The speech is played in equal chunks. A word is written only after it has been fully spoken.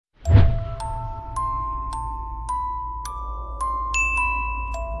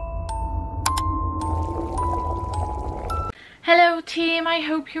Hello team, I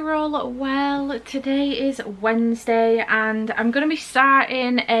hope you're all well. Today is Wednesday and I'm going to be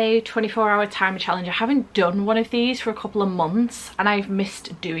starting a 24-hour timer challenge. I haven't done one of these for a couple of months and I've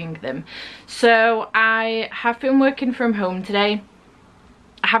missed doing them. So I have been working from home today.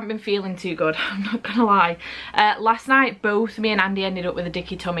 I haven't been feeling too good, I'm not gonna lie. Last night both me and Andy ended up with a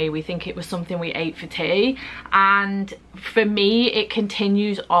dicky tummy. We think it was something we ate for tea, and for me it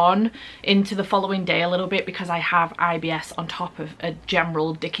continues on into the following day a little bit because I have IBS on top of a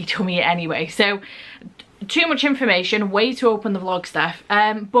general dicky tummy anyway. So too much information, way to open the vlog, Steph.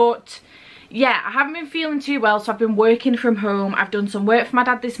 But yeah, I haven't been feeling too well, so I've been working from home. I've done some work for my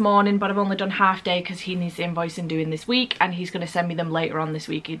dad this morning, but I've only done half day because he needs the invoicing doing this week, and he's going to send me them later on this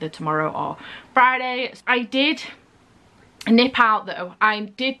week, either tomorrow or Friday. I did nip out though. I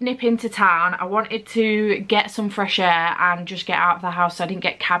did nip into town. I wanted to get some fresh air and just get out of the house so I didn't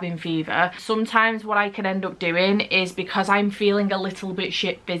get cabin fever. Sometimes what I can end up doing is, because I'm feeling a little bit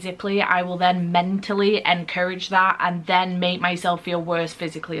shit physically, I will then mentally encourage that and then make myself feel worse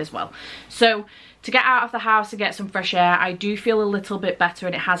physically as well. So to get out of the house and get some fresh air, I do feel a little bit better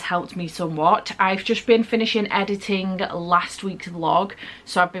and it has helped me somewhat. I've just been finishing editing last week's vlog,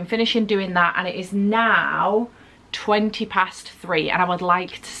 so I've been finishing doing that, and it is now 3:20 and I would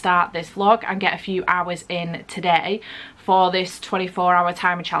like to start this vlog and get a few hours in today for this 24-hour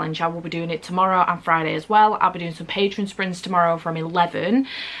timer challenge. I will be doing it tomorrow and Friday as well. I'll be doing some patron sprints tomorrow from 11,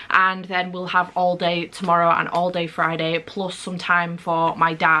 and then we'll have all day tomorrow and all day Friday, plus some time for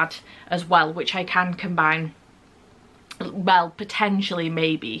my dad as well, which I can combine. Well, potentially,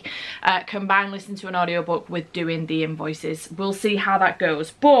 maybe combine listening to an audiobook with doing the invoices. We'll see how that goes,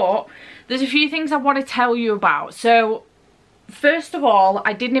 but there's a few things I want to tell you about. So first of all,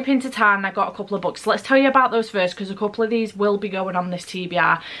 I did nip into town and I got a couple of books. So let's tell you about those first, because a couple of these will be going on this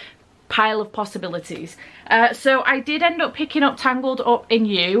TBR pile of possibilities. So I did end up picking up Tangled Up in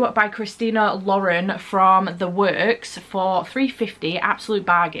You by Christina Lauren from The Works for $3.50, absolute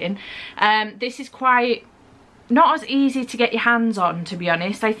bargain. This is quite not as easy to get your hands on, to be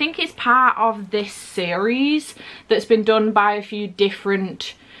honest. I think it's part of this series that's been done by a few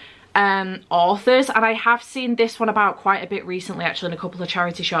different authors, and I have seen this one about quite a bit recently actually in a couple of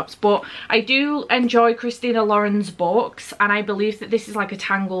charity shops. But I do enjoy Christina Lauren's books, and I believe that this is like a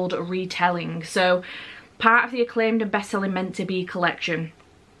Tangled retelling, so part of the acclaimed and best-selling Meant to Be collection.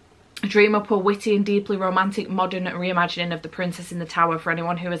 Dream up a witty and deeply romantic modern reimagining of The Princess in the Tower for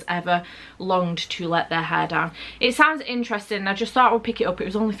anyone who has ever longed to let their hair down. It sounds interesting. I just thought I would pick it up. It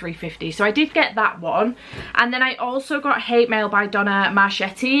was only $3.50, so I did get that one. And then I also got Hate Mail by Donna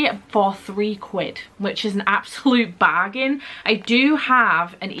Marchetti for £3, which is an absolute bargain. I do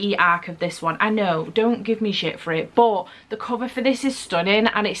have an e-arc of this one. I know, don't give me shit for it, but the cover for this is stunning,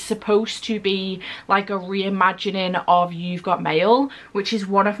 and it's supposed to be like a reimagining of You've Got Mail, which is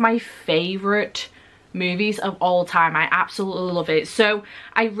one of my favorite movies of all time. I absolutely love it, so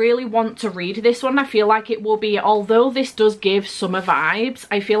I really want to read this one. I feel like it will be, although this does give summer vibes,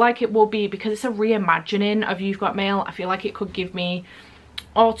 I feel like it will be, because it's a reimagining of You've Got Mail, I feel like it could give me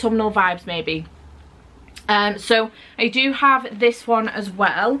autumnal vibes maybe. So I do have this one as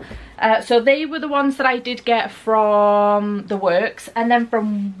well. So they were the ones that I did get from The Works, and then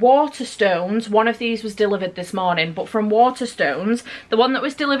from Waterstones, one of these was delivered this morning, but from Waterstones, the one that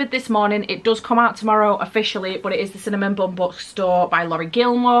was delivered this morning, it does come out tomorrow officially, but it is the Cinnamon Bun Bookstore by Laurie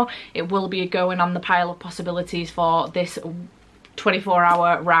Gilmore. It will be going on the pile of possibilities for this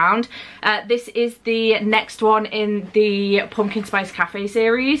 24-hour round. This is the next one in the Pumpkin Spice Cafe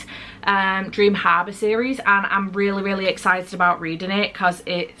series, Dream Harbour series, and I'm really excited about reading it because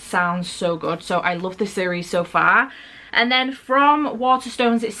it sounds so good. So I love this series so far. And then from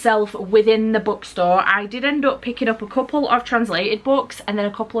Waterstones itself within the bookstore, I did end up picking up a couple of translated books and then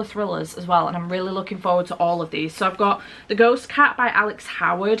a couple of thrillers as well, and I'm really looking forward to all of these. So I've got The Ghost Cat by Alex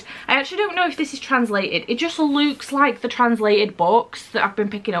Howard. I actually don't know if this is translated. It just looks like the translated books that I've been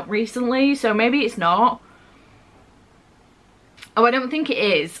picking up recently, so maybe it's not. Oh, I don't think it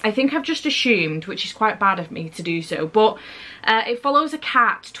is. I think I've just assumed, which is quite bad of me to do so. But it follows a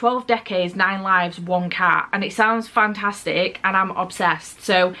cat, 12 decades, 9 lives, 1 cat. And it sounds fantastic and I'm obsessed.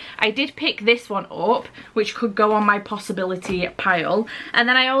 So I did pick this one up, which could go on my possibility pile. And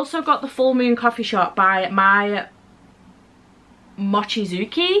then I also got The Full Moon Coffee Shop by Mai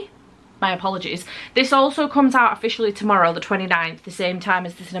Mochizuki. My apologies. This also comes out officially tomorrow, the 29th, the same time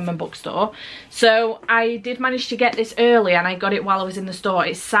as the Cinnamon Bookstore. So I did manage to get this early and I got it while I was in the store.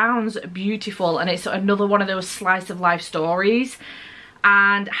 It sounds beautiful and it's another one of those slice of life stories.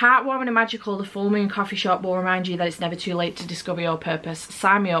 And Heartwarming and Magical, the Full Moon Coffee Shop will remind you that it's never too late to discover your purpose.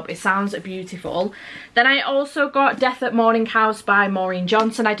 Sign me up, it sounds beautiful. Then I also got Death at Morning House by Maureen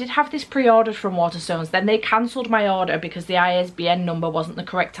Johnson. I did have this pre-ordered from Waterstones, then they cancelled my order because the ISBN number wasn't the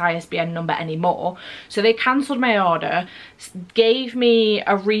correct ISBN number anymore. So they cancelled my order, gave me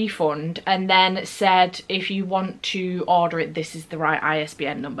a refund, and then said if you want to order it, this is the right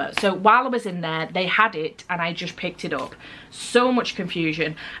ISBN number. So while I was in there, they had it and I just picked it up. So much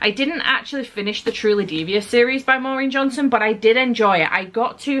confusion. I didn't actually finish the Truly Devious series by Maureen Johnson, but I did enjoy it. I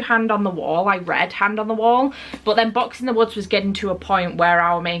got to Hand on the Wall. I read Hand on the Wall, but then Box in the Woods was getting to a point where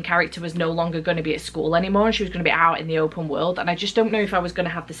our main character was no longer going to be at school anymore, and she was going to be out in the open world, and I just don't know if I was going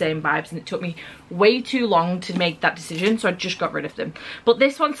to have the same vibes, and it took me way too long to make that decision, so I just got rid of them. But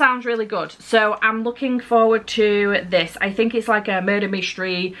this one sounds really good, so I'm looking forward to this. I think it's like a murder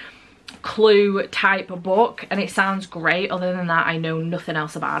mystery Clue type of book, and it sounds great. Other than that, I know nothing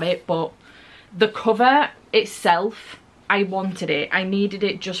else about it, but the cover itself, I wanted it. I needed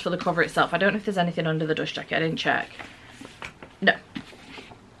it just for the cover itself. I don't know if there's anything under the dust jacket. I didn't check. No.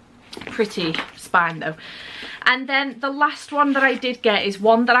 Pretty spine though. And then the last one that I did get is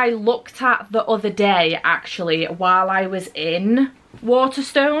one that I looked at the other day, actually, while I was in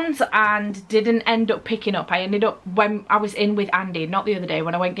Waterstones, and didn't end up picking up. I ended up, when I was in with Andy, not the other day,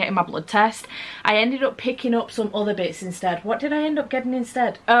 when I went getting my blood test, I ended up picking up some other bits instead. What did I end up getting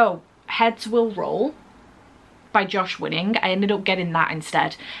instead? Oh, Heads Will Roll by Josh Winning. I ended up getting that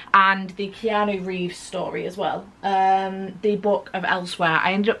instead, and the Keanu Reeves story as well, the Book of Elsewhere.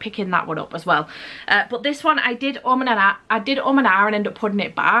 I ended up picking that one up as well, but this one I did and ah and ended up putting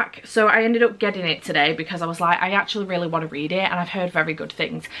it back, so I ended up getting it today because I was like, I actually really want to read it, and I've heard very good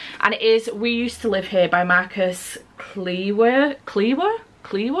things. And it is We Used to Live Here by Marcus Cleaver.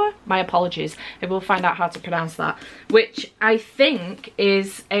 My apologies, I will find out how to pronounce that, which I think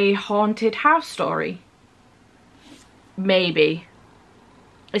is a haunted house story. Maybe.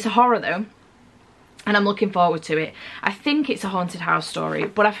 It's a horror though, and I'm looking forward to it. I think it's a haunted house story,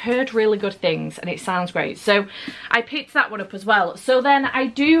 but I've heard really good things and it sounds great, so I picked that one up as well. So then I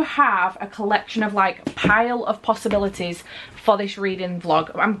do have a collection of like pile of possibilities for this reading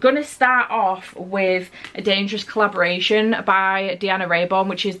vlog. I'm gonna start off with A Dangerous Collaboration by Deanna Rayborn,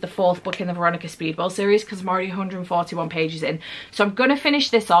 which is the 4th book in the Veronica Speedball series, because I'm already 141 pages in. So I'm gonna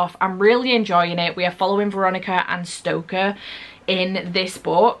finish this off. I'm really enjoying it. We are following Veronica and Stoker in this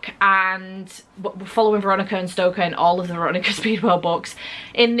book, and we're following Veronica and Stoker in all of the Veronica Speedwell books.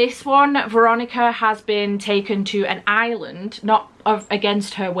 In this one, Veronica has been taken to an island, not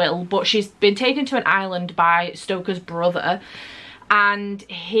against her will, but she's been taken to an island by Stoker's brother, and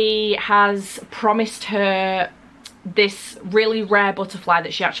he has promised her this really rare butterfly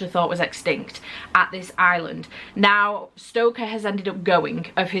that she actually thought was extinct at this island. Now, Stoker has ended up going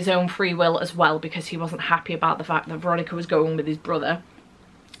of his own free will as well, because he wasn't happy about the fact that Veronica was going with his brother,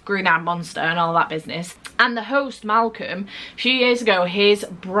 Green-Eyed Monster and all that business. And the host, Malcolm, a few years ago, his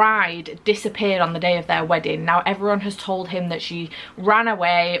bride disappeared on the day of their wedding. Now, everyone has told him that she ran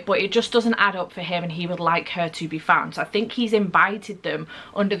away, but it just doesn't add up for him, and he would like her to be found. So I think he's invited them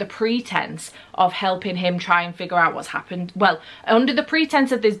under the pretense of helping him try and figure out what's happened. Well, under the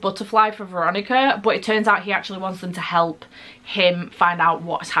pretense of this butterfly for Veronica, but it turns out he actually wants them to help him find out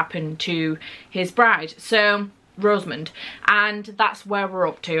what's happened to his bride. So Rosamund, and that's where we're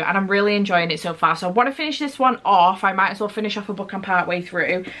up to, and I'm really enjoying it so far. So I want to finish this one off. I might as well finish off a book I'm part way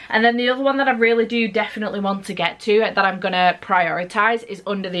through, and then the other one that I really do definitely want to get to, that I'm gonna prioritize, is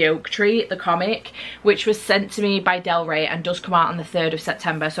Under the Oak Tree, the comic, which was sent to me by Del Rey and does come out on the 3rd of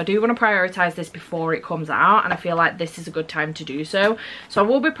September. So I do want to prioritize this before it comes out, and I feel like this is a good time to do so. So I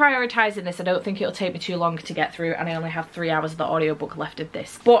will be prioritizing this. I don't think it'll take me too long to get through, and I only have 3 hours of the audiobook left of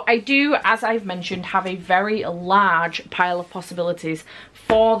this. But I do, as I've mentioned, have a very large pile of possibilities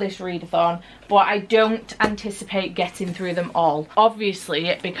for this readathon, but I don't anticipate getting through them all,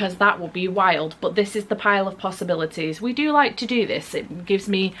 obviously, because that will be wild. But this is the pile of possibilities. We do like to do this. It gives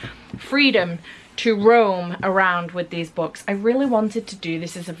me freedom to roam around with these books. I really wanted to do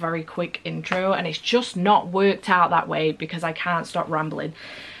this as a very quick intro, and it's just not worked out that way because I can't stop rambling.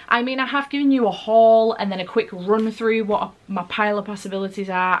 I mean, I have given you a haul and then a quick run through what my pile of possibilities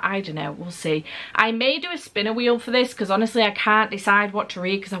are. I don't know, we'll see. I may do a spinner wheel for this because honestly I can't decide what to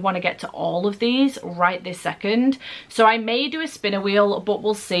read because I want to get to all of these right this second. So I may do a spinner wheel, but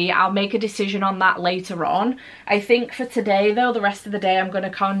we'll see. I'll make a decision on that later on. I think for today though, the rest of the day I'm going to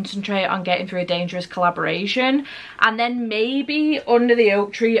concentrate on getting through A Dangerous Collaboration, and then maybe Under the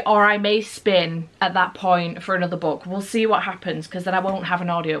Oak Tree, or I may spin at that point for another book. We'll see what happens, because then I won't have an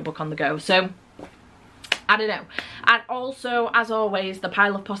audio book on the go. So I don't know. And also, as always, the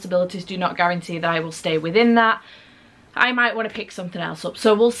pile of possibilities do not guarantee that I will stay within that. I might want to pick something else up,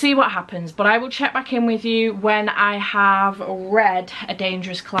 so we'll see what happens. But I will check back in with you when I have read A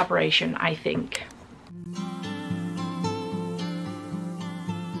Dangerous Collaboration, I think.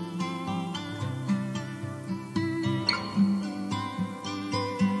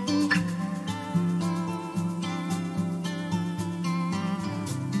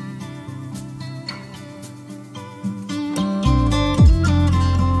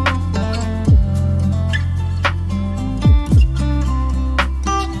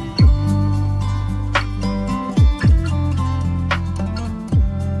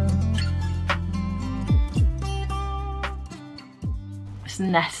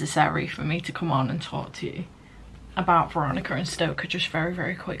 Necessary for me to come on and talk to you about Veronica and Stoker just very,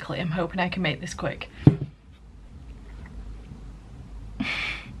 very quickly. I'm hoping I can make this quick.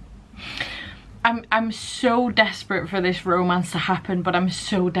 I'm so desperate for this romance to happen, but I'm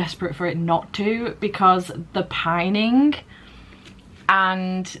so desperate for it not to, because the pining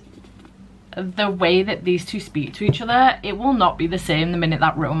and the way that these two speak to each other, it will not be the same the minute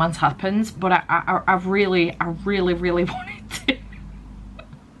that romance happens. But I really want it to.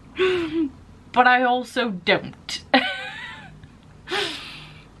 But I also don't.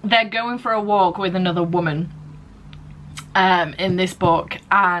 They're going for a walk with another woman in this book,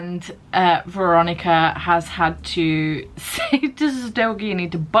 and Veronica has had to say to Stoker, you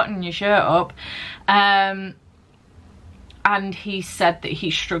need to button your shirt up, and he said that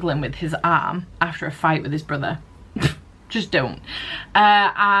he's struggling with his arm after a fight with his brother. Just don't.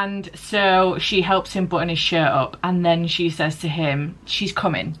 And so she helps him button his shirt up, and then she says to him, she's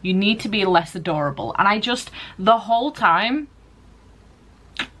coming, you need to be less adorable. And I just, the whole time,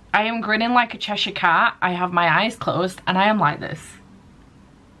 I am grinning like a Cheshire cat. I have my eyes closed and I am like this.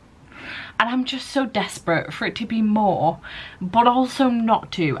 And I'm just so desperate for it to be more, but also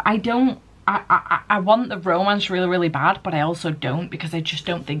not to. I want the romance really, really bad, but I also don't, because I just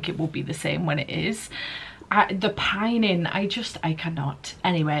don't think it will be the same when it is. The pining, I cannot.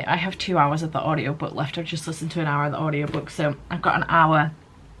 Anyway, I have 2 hours of the audiobook left. I've just listened to an hour of the audiobook, so I've got an hour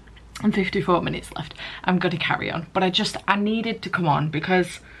and 54 minutes left. I'm going to carry on. But I needed to come on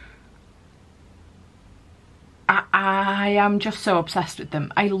because I am just so obsessed with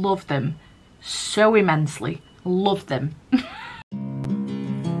them. I love them so immensely. Love them.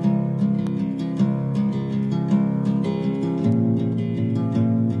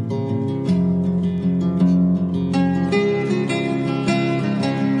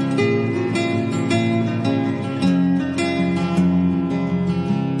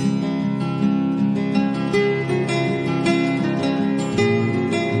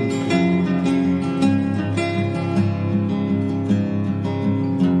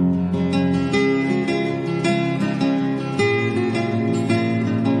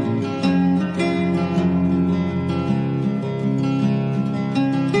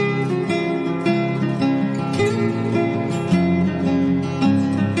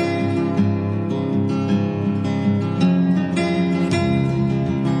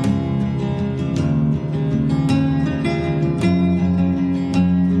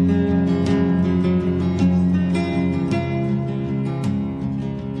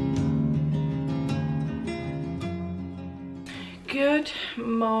 Good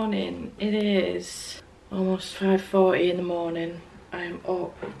morning. It is almost 5:40 in the morning. I am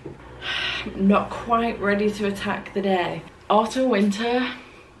up. Not quite ready to attack the day. Autumn, winter,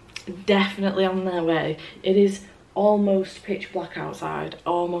 definitely on their way. It is almost pitch black outside,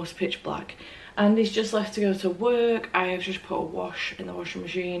 almost pitch black. Andy's just left to go to work. I have just put a wash in the washing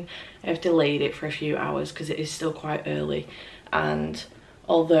machine. I have delayed it for a few hours because it is still quite early, and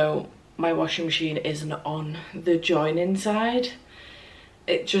although my washing machine isn't on the joining side,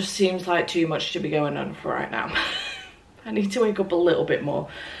 it just seems like too much to be going on for right now. I need to wake up a little bit more.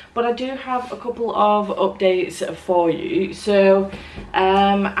 But I do have a couple of updates for you. So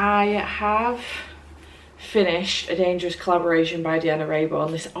I have finished A Dangerous Collaboration by Deanna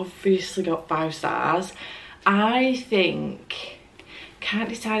Rayborn. This obviously got 5 stars. I think, can't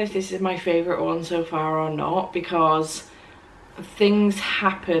decide if this is my favourite one so far or not, because things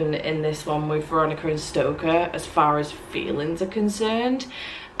happen in this one with Veronica and Stoker as far as feelings are concerned,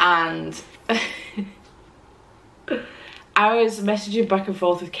 and I was messaging back and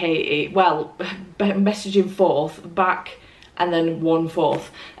forth with Katie, well, messaging forth back and then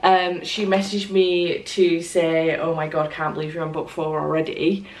 1/4. She messaged me to say, oh my god, can't believe you're on book 4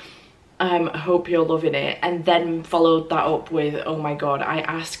 already, Hope you're loving it. And then followed that up with, oh my god, I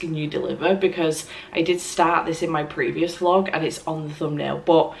ask and you deliver, because I did start this in my previous vlog and it's on the thumbnail,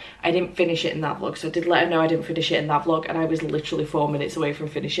 but I didn't finish it in that vlog. So I did let her know I didn't finish it in that vlog, and I was literally 4 minutes away from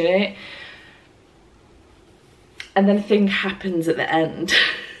finishing it. And then a thing happens at the end.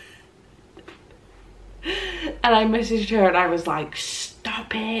 And I messaged her and I was like,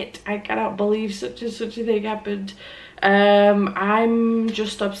 stop it, I cannot believe such a thing happened. I'm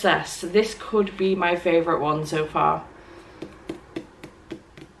just obsessed. This could be my favourite one so far.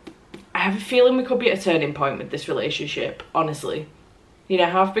 I have a feeling we could be at a turning point with this relationship, honestly. You know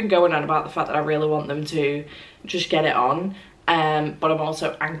how I've been going on about the fact that I really want them to just get it on, but I'm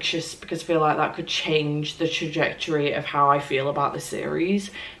also anxious because I feel like that could change the trajectory of how I feel about the series.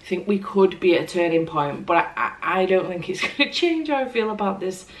 I think we could be at a turning point, but I don't think it's going to change how I feel about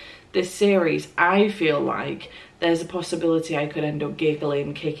this series. I feel like there's a possibility I could end up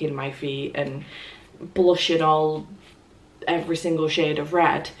giggling, kicking my feet and blushing every single shade of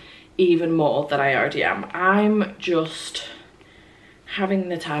red even more than I already am. I'm just having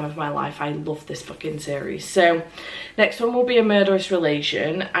the time of my life. I love this fucking series. So next one will be A Murderous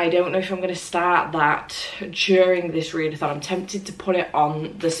Relation. I don't know if I'm going to start that during this readathon. I'm tempted to put it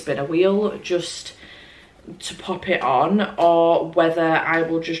on the spinner wheel just to pop it on, or whether I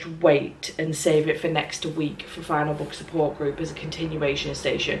will just wait and save it for next week for Final Book Support Group as a continuation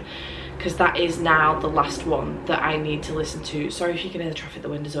station, because that is now the last one that I need to listen to. Sorry if you can hear the traffic, the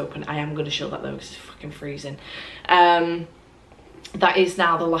window's open. I am going to shut that though because it's fucking freezing. That is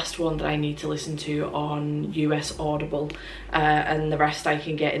now the last one that I need to listen to on US Audible, and the rest I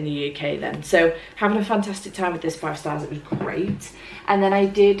can get in the UK then. So having a fantastic time with this, 5 stars, it was great. And then I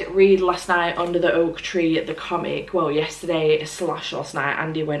did read last night Under the Oak Tree, the comic. Well, yesterday / last night,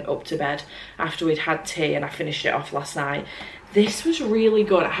 Andy went up to bed after we'd had tea and I finished it off last night. This was really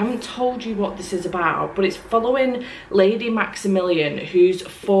good. I haven't told you what this is about, but it's following Lady Maximilian, who's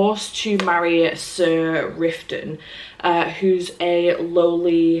forced to marry Sir Riften, who's a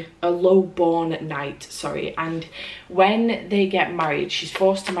low-born knight, sorry. And when they get married, she's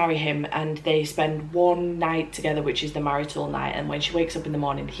forced to marry him, and they spend one night together, which is the marital night. And when she wakes up in the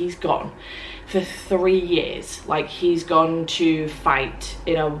morning, he's gone for 3 years. Like, he's gone to fight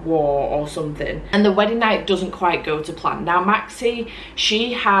in a war or something, and the wedding night doesn't quite go to plan. Now Maxie,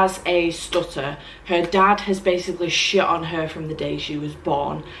 she has a stutter. Her dad has basically shit on her from the day she was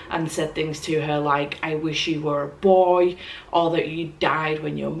born and said things to her like, I wish you were a boy, or that you died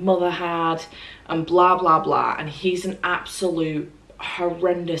when your mother had, and blah blah blah. And he's an absolute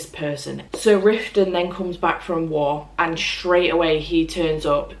horrendous person. So Riften then comes back from war, and straight away he turns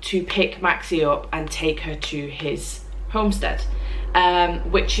up to pick Maxie up and take her to his homestead,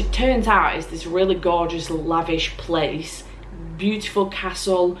 which it turns out is this really gorgeous, lavish place. Beautiful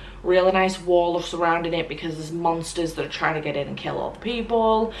castle, really nice wall surrounding it because there's monsters that are trying to get in and kill all the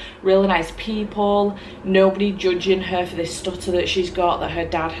people. Really nice people, nobody judging her for this stutter that she's got, that her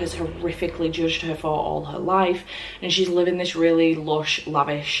dad has horrifically judged her for all her life. And she's living this really lush,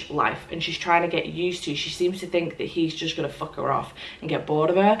 lavish life, and she's trying to get used to. She seems to think that he's just gonna fuck her off and get bored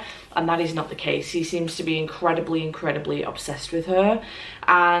of her, and that is not the case. He seems to be incredibly obsessed with her.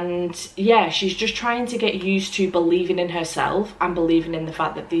 And yeah, she's just trying to get used to believing in herself and believing in the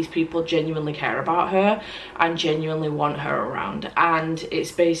fact that these people genuinely care about her and genuinely want her around. And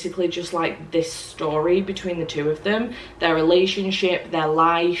it's basically just like this story between the two of them, their relationship, their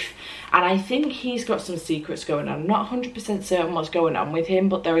life. And I think he's got some secrets going on. I'm not 100% certain what's going on with him,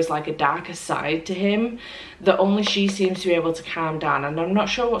 but there is like a darker side to him that only she seems to be able to calm down, and I'm not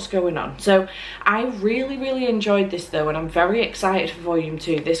sure what's going on. So I really enjoyed this though, and I'm very excited for volume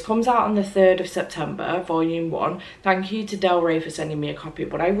 2. This comes out on the 3rd of September, volume 1. Thank you to Del Rey for sending me a copy,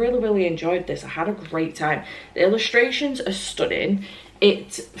 but I really enjoyed this. I had a great time. The illustrations are stunning.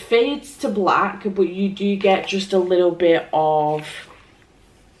 It fades to black, but you do get just a little bit of,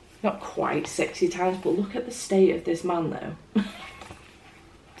 not quite sexy times, but look at the state of this man though.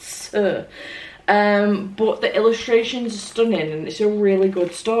 So, but the illustrations are stunning and it's a really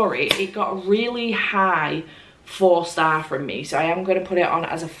good story. It got a really high 4-star from me, so I am going to put it on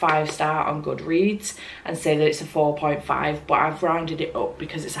as a 5-star on Goodreads and say that it's a 4.5, but I've rounded it up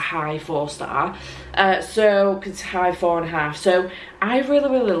because it's a high 4-star, so because it's high 4.5. So I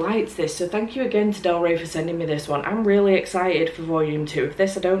really liked this, so thank you again to Del Rey for sending me this one. I'm really excited for volume 2 of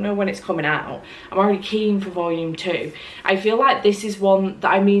this. I don't know when it's coming out. I'm already keen for volume 2. I feel like this is one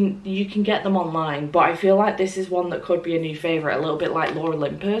that, I mean, you can get them online, but I feel like this is one that could be a new favourite, a little bit like Lore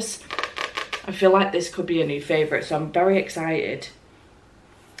Olympus. I feel like this could be a new favourite, so I'm very excited.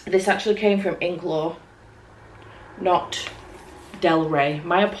 This actually came from Inklaw, not Del Rey.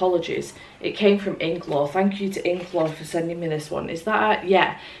 My apologies. It came from Inklaw. Thank you to Inklaw for sending me this one. Is that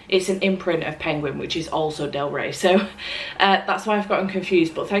yeah, it's an imprint of Penguin, which is also Del Rey. So that's why I've gotten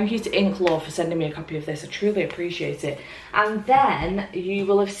confused. But thank you to Inklaw for sending me a copy of this. I truly appreciate it. And then you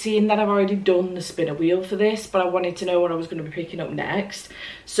will have seen that I've already done the spinner wheel for this, but I wanted to know what I was going to be picking up next.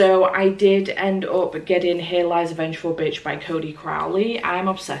 So I did end up getting Here Lies a Vengeful Bitch by Cody Crowley. I'm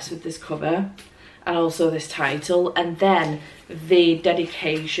obsessed with this cover and also this title, and then the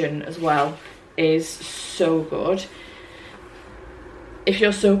dedication as well is so good. If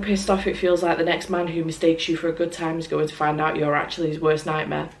you're so pissed off it feels like the next man who mistakes you for a good time is going to find out you're actually his worst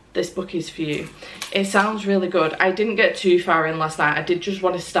nightmare, this book is for you. It sounds really good. I didn't get too far in last night. I did just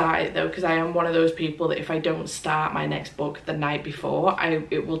want to start it though, because I am one of those people that if I don't start my next book the night before,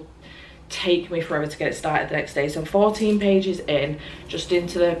 it will take me forever to get it started the next day. So I'm 14 pages in, just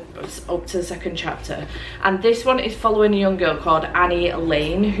into up to the second chapter, and this one is following a young girl called Annie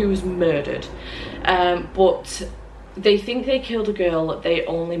Lane who was murdered, but they think they killed a girl, they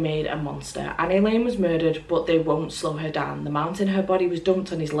only made a monster. Annie Lane was murdered, but they won't slow her down. The mountain her body was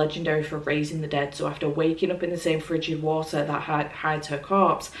dumped on is legendary for raising the dead, so after waking up in the same frigid water that hides her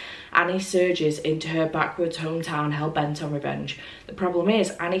corpse, Annie surges into her backwoods hometown hell-bent on revenge. The problem is,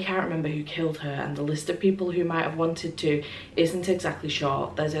 Annie can't remember who killed her, and the list of people who might have wanted to isn't exactly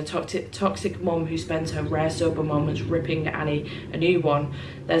short. There's a toxic mum who spends her rare sober moments ripping Annie a new one.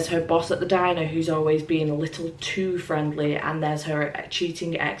 There's her boss at the diner who's always being a little too friendly, and there's her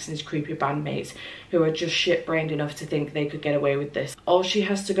cheating ex and his creepy bandmates who are just shit-brained enough to think they could get away with this. All she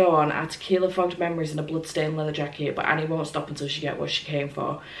has to go on are tequila-fogged memories and a blood-stained leather jacket, but Annie won't stop until she gets what she came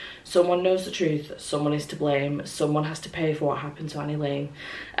for. Someone knows the truth, someone is to blame, someone has to pay for what happened to Annie Lane.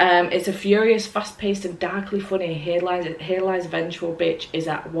 It's a furious, fast-paced and darkly funny Here Lies a Vengeful Bitch is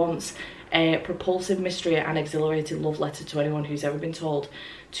at once a propulsive mystery and exhilarated love letter to anyone who's ever been told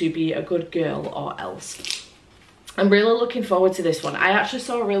to be a good girl or else. I'm really looking forward to this one. I actually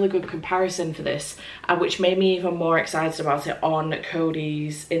saw a really good comparison for this, which made me even more excited about it on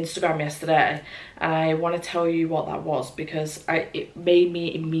Cody's Instagram yesterday. And I want to tell you what that was, because it made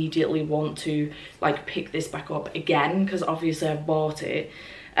me immediately want to like pick this back up again, because obviously I've bought it.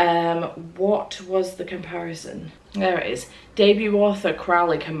 What was the comparison? There it is. Debut author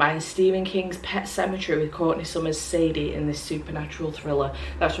Crowley combines Stephen King's Pet Sematary with Courtney Summers' Sadie in this supernatural thriller.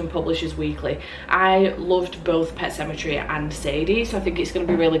 That's from Publishers Weekly. I loved both Pet Sematary and Sadie, so I think it's going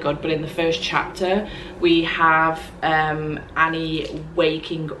to be really good. But in the first chapter, we have Annie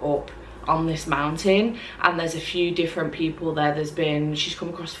waking up on this mountain, and there's a few different people there. She's come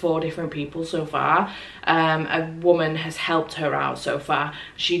across 4 different people so far. A woman has helped her out so far.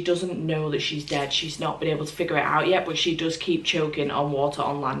 She doesn't know that she's dead. She's not been able to figure it out yet, but she does keep choking on water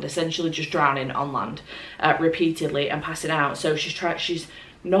on land, essentially just drowning on land repeatedly and passing out. So she's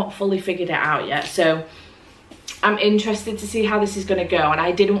not fully figured it out yet. So I'm interested to see how this is going to go, and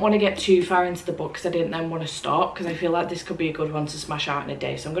I didn't want to get too far into the book because I didn't then want to stop, because I feel like this could be a good one to smash out in a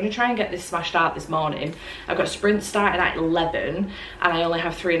day. So I'm going to try and get this smashed out this morning. I've got sprint starting at 11 and I only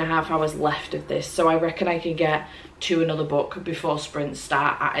have 3.5 hours left of this, so I reckon I can get to another book before sprints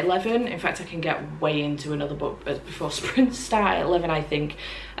start at 11. In fact, I can get way into another book before sprints start at 11, I think.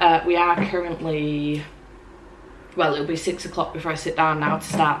 We are currently... well, it'll be 6 o'clock before I sit down now to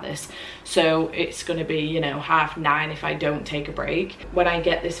start this, so it's going to be, you know, 9:30 if I don't take a break when I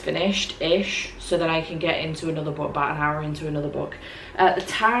get this finished-ish, so then I can get into another book, about an hour into another book. The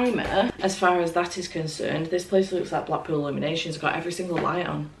timer, as far as that is concerned, this place looks like Blackpool Illuminations. It's got every single light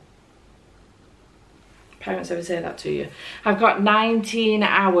on. Parents ever say that to you? I've got 19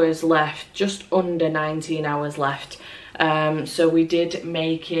 hours left, just under 19 hours left. So we did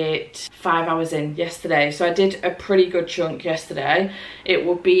make it 5 hours in yesterday, so I did a pretty good chunk yesterday. It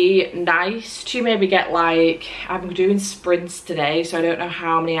would be nice to maybe get, like, I'm doing sprints today, so I don't know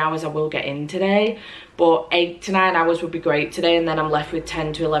how many hours I will get in today, but 8 to 9 hours would be great today, and then I'm left with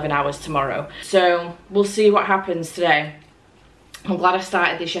 10 to 11 hours tomorrow. So we'll see what happens today. I'm glad I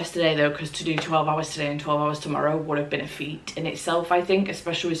started this yesterday though, because to do 12 hours today and 12 hours tomorrow would have been a feat in itself, I think,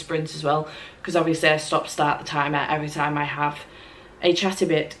 especially with sprints as well, because obviously I start the timer every time I have a chatty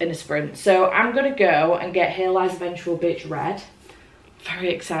bit in a sprint. So I'm going to go and get Here Lies a Vengeful Bitch read. Very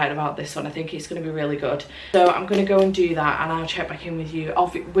excited about this one. I think it's going to be really good. So I'm going to go and do that, and I'll check back in with you.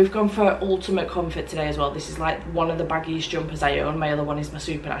 We've gone for Ultimate Comfort today as well. This is like one of the baggiest jumpers I own. My other one is my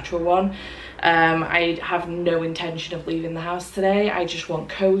Supernatural one. I have no intention of leaving the house today. I just want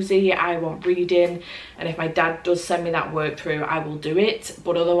cozy, I want reading, and if my dad does send me that work through, I will do it,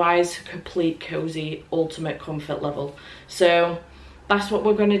 but otherwise complete cozy ultimate comfort level. So that's what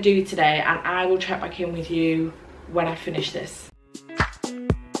we're going to do today, and I will check back in with you when I finish this.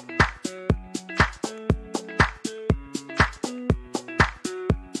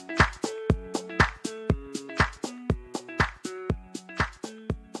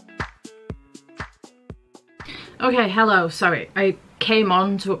 Okay, hello, sorry. I came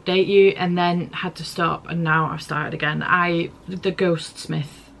on to update you and then had to stop, and now I've started again. The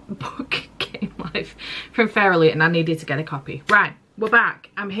Ghostsmith book came live from Fairly and I needed to get a copy. Right, we're back.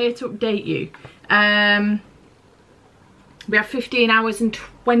 I'm here to update you. We have 15 hours and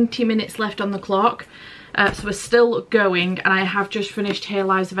 20 minutes left on the clock. So we're still going, and I have just finished Here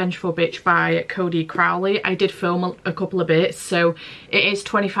Lies a Vengeful Bitch by Cody Crowley. I did film a couple of bits, so it is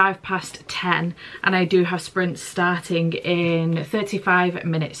 25 past 10 and I do have sprints starting in 35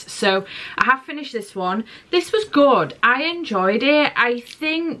 minutes. So I have finished this one. This was good. I enjoyed it. I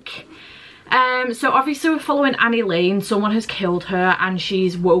think... so obviously we're following Annie Lane. Someone has killed her and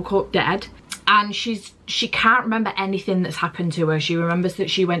she's woke up dead. And she can't remember anything that's happened to her. She remembers that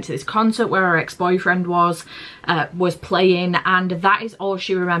she went to this concert where her ex-boyfriend was playing, and that is all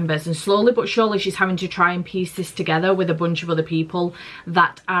she remembers. And slowly but surely she's having to try and piece this together with a bunch of other people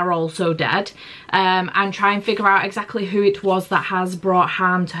that are also dead, and try and figure out exactly who it was that has brought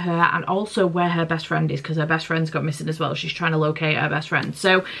harm to her, and also where her best friend is, because her best friend's got missing as well. She's trying to locate her best friend.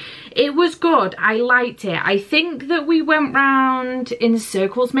 So it was good. I liked it. I think that we went round in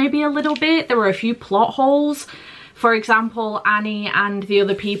circles maybe a little bit. There were a few plot holes. For example, Annie and the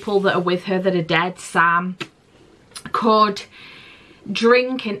other people that are with her that are dead, Sam, could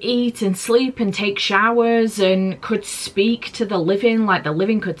drink and eat and sleep and take showers and could speak to the living, like the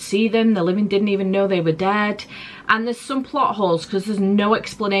living could see them. The living didn't even know they were dead. And there's some plot holes because there's no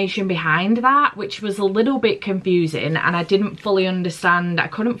explanation behind that, which was a little bit confusing, and I didn't fully understand. I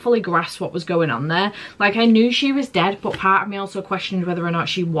couldn't fully grasp what was going on there. Like, I knew she was dead, but part of me also questioned whether or not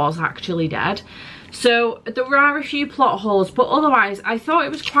she was actually dead. So there are a few plot holes, but otherwise I thought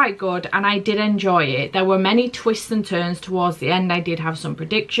it was quite good and I did enjoy it. There were many twists and turns towards the end. I did have some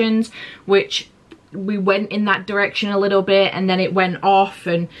predictions, which we went in that direction a little bit and then it went off,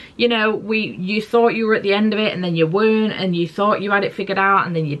 and you know, you thought you were at the end of it and then you weren't, and you thought you had it figured out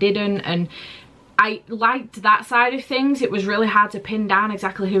and then you didn't. And I liked that side of things. It was really hard to pin down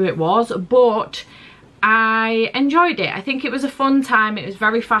exactly who it was, but I enjoyed it. I think it was a fun time. It was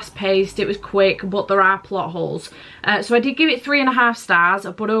very fast paced, it was quick, but there are plot holes. So I did give it 3.5 stars,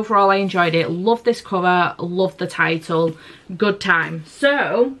 but overall I enjoyed it. Loved this cover, loved the title, good time.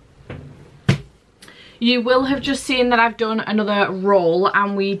 So you will have just seen that I've done another roll,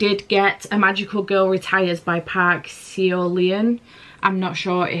 and we did get A Magical Girl Retires by Park Seo-leon. I'm not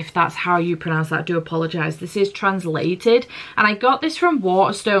sure if that's how you pronounce that, I do apologise. This is translated, and I got this from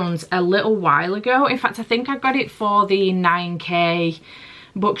Waterstones a little while ago. In fact, I think I got it for the 9k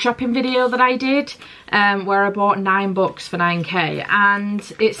book shopping video that I did, where I bought 9 books for 9k,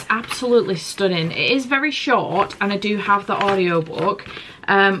 and it's absolutely stunning. It is very short, and I do have the audiobook.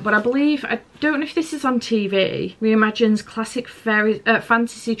 But I believe, I don't know if this is on TV, reimagines classic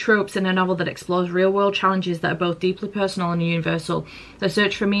fantasy tropes in a novel that explores real-world challenges that are both deeply personal and universal. The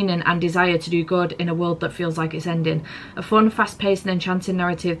search for meaning and desire to do good in a world that feels like it's ending. A fun, fast-paced and enchanting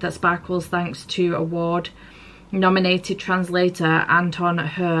narrative that sparkles thanks to award-nominated translator Anton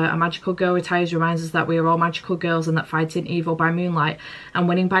Her. A Magical Girl Retires reminds us that we are all magical girls and that fighting evil by moonlight and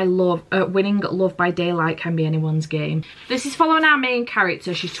winning love by daylight can be anyone's game. This is following our main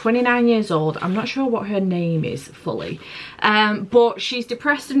character. She's 29 years old. I'm not sure what her name is fully, but she's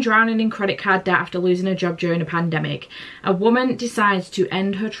depressed and drowning in credit card debt after losing her job during a pandemic. A woman decides to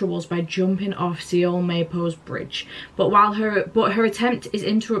end her troubles by jumping off Seoul Mapo's bridge, but her attempt is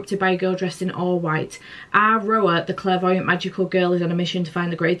interrupted by a girl dressed in all white. Roa, the clairvoyant magical girl, is on a mission to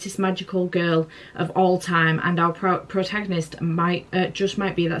find the greatest magical girl of all time, and our protagonist might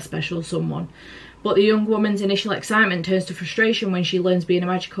be that special someone. But the young woman's initial excitement turns to frustration when she learns being a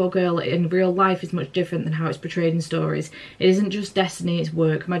magical girl in real life is much different than how it's portrayed in stories. It isn't just destiny, it's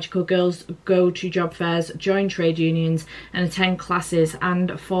work. Magical girls go to job fairs, join trade unions and attend classes,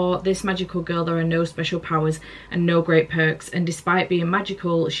 and for this magical girl there are no special powers and no great perks, and despite being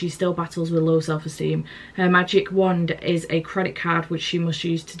magical she still battles with low self-esteem. Her magic wand is a credit card which she must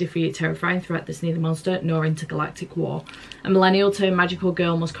use to defeat a terrifying threat that's neither monster nor intergalactic war. A millennial-turned magical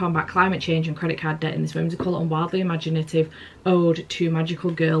girl must combat climate change and credit card debt in this whimsical and wildly imaginative ode to magical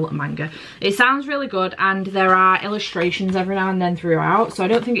girl manga. It sounds really good, and there are illustrations every now and then throughout, so I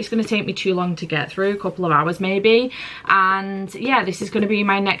don't think it's going to take me too long to get through, a couple of hours maybe. And yeah, this is going to be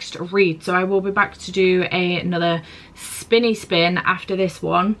my next read, so I will be back to do another spinny spin after this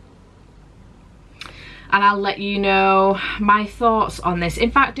one, and I'll let you know my thoughts on this.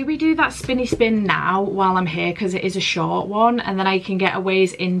 In fact, do we do that spinny spin now while I'm here, because it is a short one, and then I can get a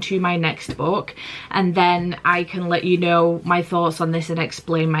ways into my next book, and then I can let you know my thoughts on this and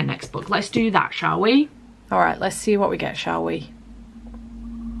explain my next book. Let's do that, shall we? All right, let's see what we get, shall we?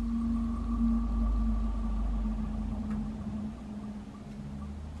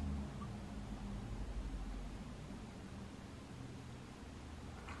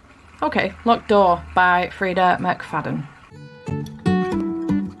 Okay, Locked Door by Frida McFadden.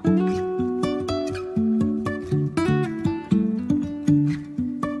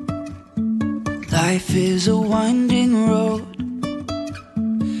 Life is a winding road,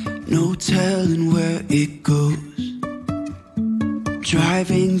 no telling where it goes.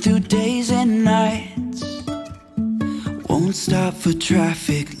 Driving through days and nights, won't stop for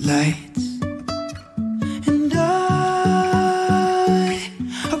traffic lights. And I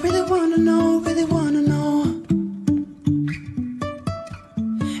really wanna know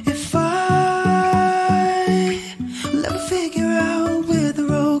if I'll ever figure out where the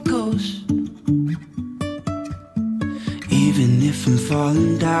road goes. Even if I'm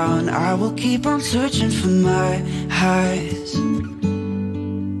falling down, I will keep on searching for my highs.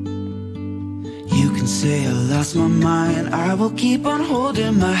 You can say I lost my mind, I will keep on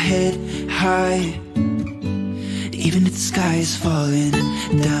holding my head high, even if the sky is falling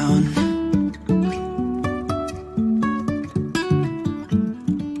down.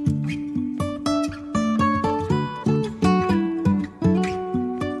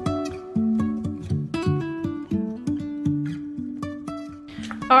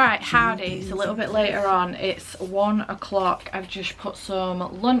 Alright, howdy, it's a little bit later on, it's 1 o'clock. I've just put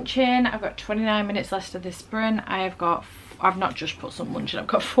some lunch in. I've got 29 minutes left of this sprint. I've not just put some lunch in, I've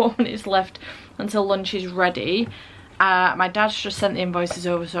got 4 minutes left until lunch is ready. My dad's just sent the invoices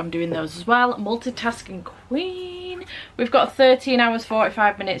over, so I'm doing those as well. Multitasking queen. We've got 13 hours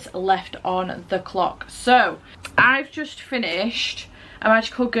 45 minutes left on the clock. So I've just finished A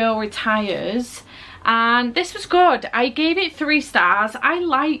Magical Girl Retires, and this was good. I gave it 3 stars. I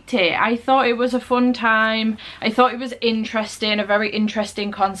liked it. I thought it was a fun time. I thought it was interesting, a very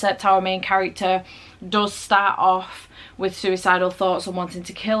interesting concept. Our main character does start off with suicidal thoughts and wanting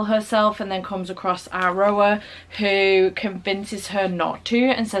to kill herself, and then comes across Aroa, who convinces her not to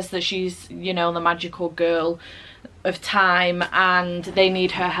and says that she's, you know, the magical girl of time and they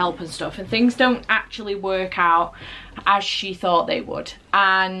need her help and stuff, and things don't actually work out as she thought they would.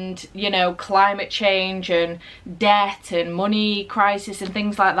 And, you know, climate change and debt and money crisis and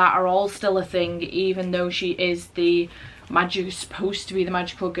things like that are all still a thing, even though she is supposed to be the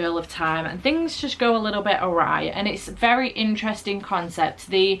magical girl of time, and things just go a little bit awry. And it's a very interesting concept.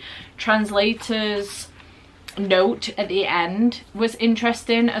 The translator's note at the end was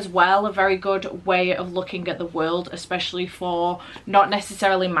interesting as well, a very good way of looking at the world, especially for not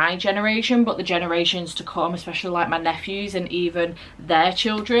necessarily my generation but the generations to come, especially like my nephews and even their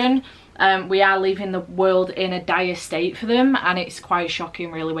children. We are leaving the world in a dire state for them, and it's quite shocking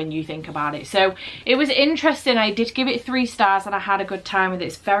really when you think about it. So it was interesting. I did give it 3 stars and I had a good time with it.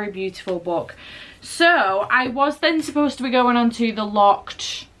 It's a very beautiful book. So I was then supposed to be going on to The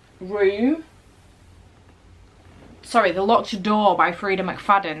Locked Door by Frida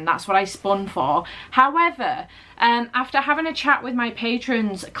McFadden. That's what I spun for. However, after having a chat with my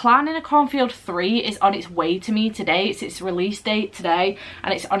patrons, Clan in a Cornfield 3 is on its way to me today. It's its release date today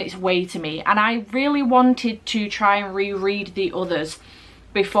and it's on its way to me. And I really wanted to try and reread the others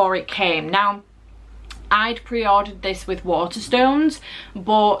before it came. Now, I'd pre-ordered this with Waterstones,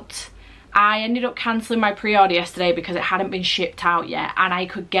 but I ended up cancelling my pre-order yesterday because it hadn't been shipped out yet, and I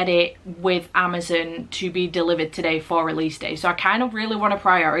could get it with Amazon to be delivered today for release day. So I kind of really want to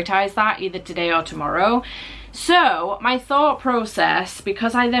prioritise that either today or tomorrow. So my thought process,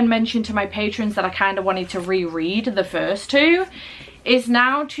 because I then mentioned to my patrons that I kind of wanted to reread the first 2, is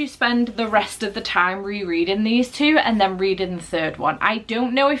now to spend the rest of the time rereading these 2 and then reading the 3rd one. I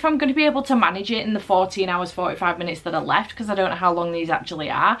don't know if I'm going to be able to manage it in the 14 hours 45 minutes that are left, because I don't know how long these actually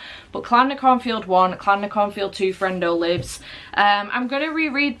are. But Clan in a Cornfield 1, Clan in a Cornfield 2, Friendo Lives, I'm going to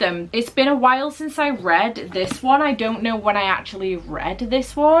reread them. It's been a while since I read this one. I don't know when I actually read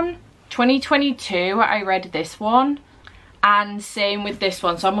this one. 2022 I read this one, and same with this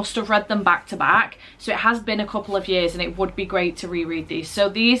one, so I must have read them back to back. So it has been a couple of years and it would be great to reread these. So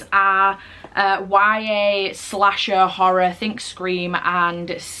these are YA slasher horror, think Scream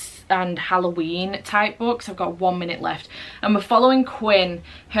and Halloween type books. I've got 1 minute left, and we're following Quinn.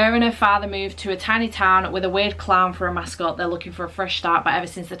 Her and her father moved to a tiny town with a weird clown for a mascot. They're looking for a fresh start, but ever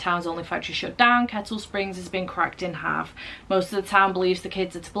since the town's only factory shut down, Kettle Springs has been cracked in half. Most of the town believes the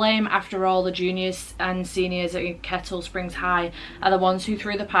kids are to blame. After all, the juniors and seniors at Kettle Springs High are the ones who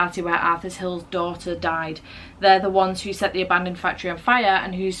threw the party where Arthur Hill's daughter died. They're the ones who set the abandoned factory on fire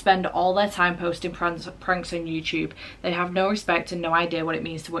and who spend all their time posting pranks on YouTube. They have no respect and no idea what it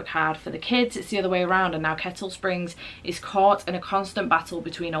means to work hard hard for the kids. It's the other way around, and now Kettle Springs is caught in a constant battle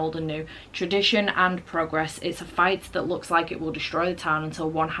between old and new, tradition and progress. It's a fight that looks like it will destroy the town until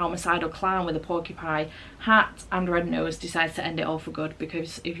one homicidal clown with a porcupine hat and red nose decides to end it all for good,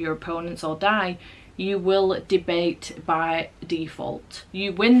 because if your opponents all die, you will debate by default.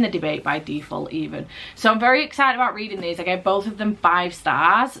 You win the debate by default even. So I'm very excited about reading these. I gave both of them 5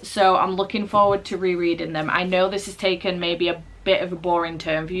 stars, so I'm looking forward to rereading them. I know this has taken maybe a bit of a boring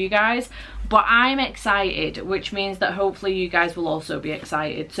turn for you guys, but I'm excited, which means that hopefully you guys will also be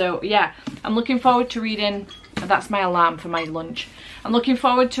excited. So yeah, I'm looking forward to reading. That's my alarm for my lunch. I'm looking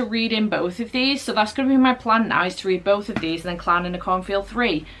forward to reading both of these, so that's going to be my plan now, is to read both of these and then Clan in a Cornfield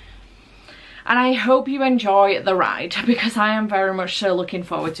 3. And I hope you enjoy the ride, because I am very much so looking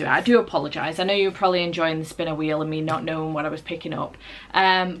forward to it. I do apologise. I know you're probably enjoying the spinner wheel and me not knowing what I was picking up.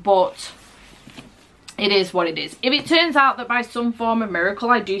 But it is what it is. If it turns out that by some form of miracle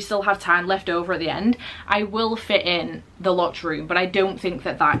I do still have time left over at the end, I will fit in the locked room, but I don't think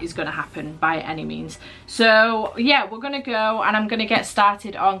that that is going to happen by any means. So yeah, we're going to go and I'm going to get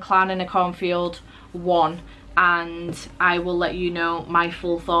started on Clan in a Cornfield 1, and I will let you know my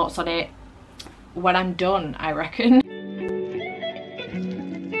full thoughts on it when I'm done, I reckon.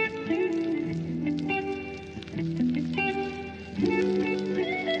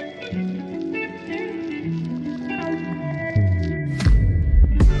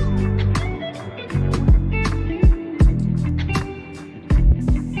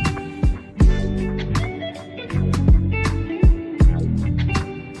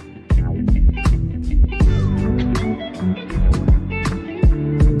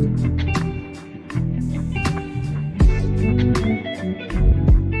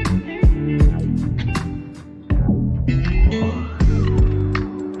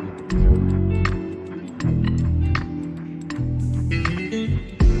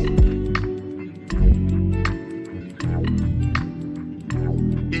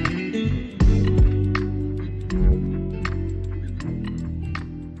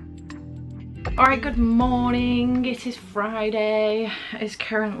 Alright, good morning. It is Friday. It's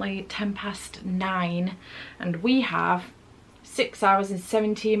currently 9:10 and we have 6 hours and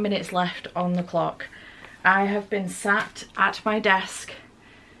 17 minutes left on the clock. I have been sat at my desk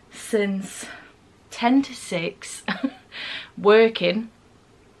since 10 to 6 working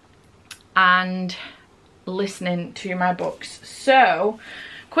and listening to my books. So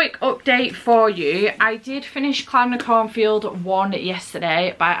quick update for you. I did finish Clan in a Cornfield 1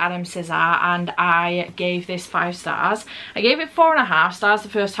 yesterday by Adam Cesar, and I gave this 5 stars. I gave it 4.5 stars the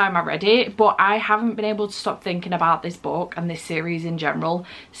first time I read it, but I haven't been able to stop thinking about this book and this series in general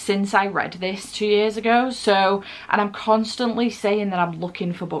since I read this 2 years ago. So, and I'm constantly saying that I'm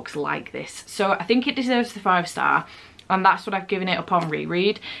looking for books like this. So I think it deserves the 5 star, and that's what I've given it upon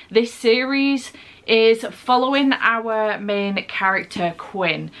reread. This series is following our main character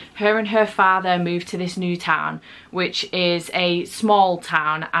Quinn. Her and her father moved to this new town, which is a small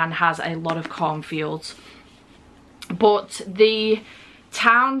town and has a lot of cornfields. But the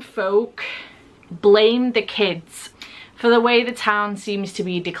town folk blame the kids for the way the town seems to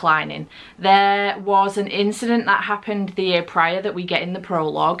be declining. There was an incident that happened the year prior that we get in the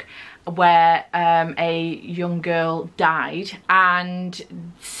prologue, where a young girl died, and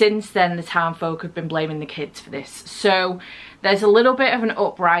since then the town folk have been blaming the kids for this. So there's a little bit of an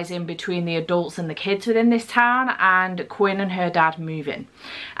uprising between the adults and the kids within this town, and Quinn and her dad move in,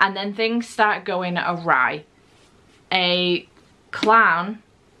 and then things start going awry. A clown,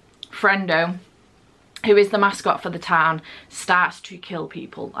 Friendo, who is the mascot for the town, starts to kill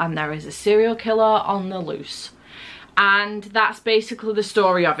people, and there is a serial killer on the loose. And that's basically the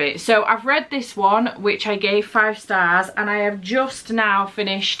story of it. So I've read this one, which I gave 5 stars, and I have just now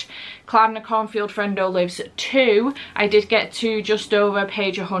finished Clan in a Cornfield Friendo Lives 2. I did get to just over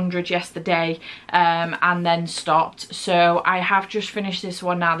page 100 yesterday and then stopped. So I have just finished this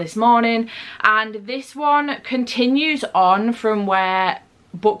one now this morning, and this one continues on from where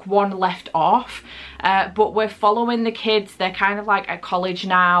book 1 left off, but we're following the kids. They're kind of like at college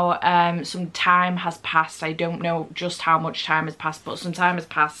now. Some time has passed. I don't know just how much time has passed, but some time has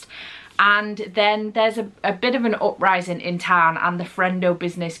passed, and then there's a bit of an uprising in town, and the Friendo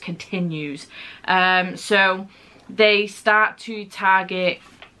business continues. So they start to target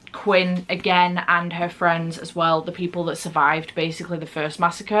Quinn again and her friends as well, the people that survived basically the first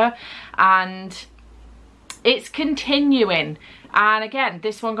massacre, and it's continuing. And again,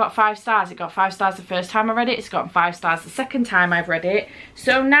 this one got 5 stars. It got 5 stars the first time I read it. It's gotten 5 stars the second time I've read it.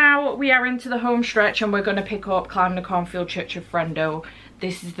 So now we are into the home stretch, and we're going to pick up Clan in a Cornfield Church of Friendo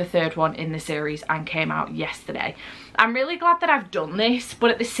this is the third one in the series and came out yesterday. I'm really glad that I've done this, but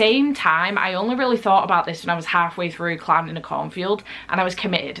at the same time, I only really thought about this when I was halfway through Clown in a Cornfield, and I was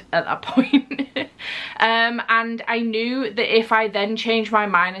committed at that point. And I knew that if I then changed my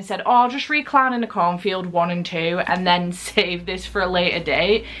mind and said, oh, I'll just read Clown in a Cornfield 1 and 2 and then save this for a later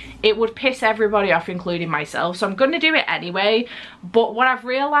date, it would piss everybody off, including myself. So I'm going to do it anyway. But what I've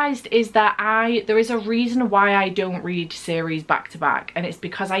realised is that there is a reason why I don't read series back to back, and it's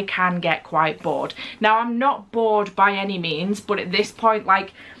because I can get quite bored. Now, I'm not bored by any means, but at this point,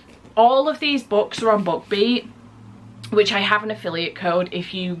 like, all of these books are on BookBeat, which I have an affiliate code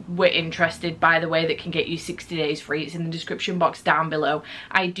if you were interested, by the way, that can get you 60 days free. It's in the description box down below.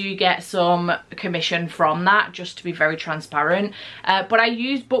 I do get some commission from that, just to be very transparent. But I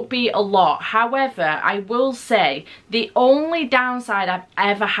use BookBeat a lot. However, I will say the only downside I've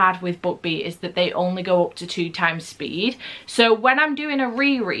ever had with BookBeat is that they only go up to 2 times speed. So when I'm doing a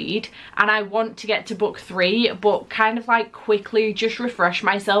reread and I want to get to book 3, but kind of like quickly just refresh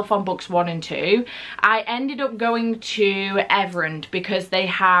myself on books 1 and 2, I ended up going to Everend because they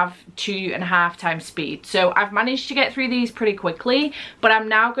have 2.5 times speed. So I've managed to get through these pretty quickly, but I'm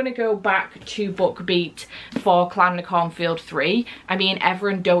now going to go back to BookBeat for Clown in a Cornfield 3. I mean,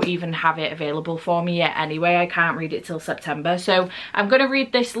 Everend don't even have it available for me yet anyway. I can't read it till September. So I'm going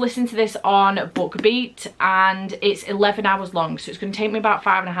to listen to this on BookBeat, and it's 11 hours long. So it's going to take me about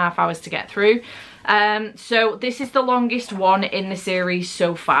 5.5 hours to get through. So this is the longest one in the series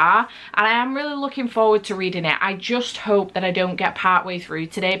so far, and I am really looking forward to reading it. I just hope that I don't get partway through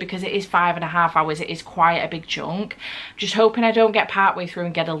today, because it is 5.5 hours. It is quite a big chunk. Just hoping I don't get partway through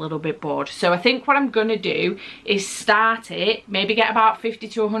and get a little bit bored. So I think what I'm gonna do is start it, maybe get about 50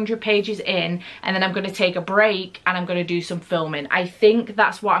 to 100 pages in, and then I'm gonna take a break and I'm gonna do some filming. I think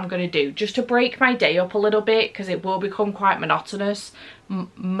that's what I'm gonna do, just to break my day up a little bit, because it will become quite monotonous.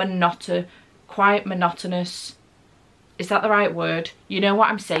 Quite monotonous. Is that the right word? You know what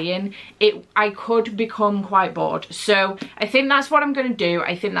I'm saying? I could become quite bored. So I think that's what I'm going to do.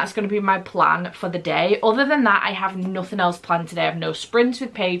 I think that's going to be my plan for the day. Other than that, I have nothing else planned today. I have no sprints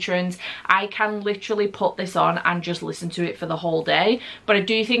with patrons. I can literally put this on and just listen to it for the whole day. But I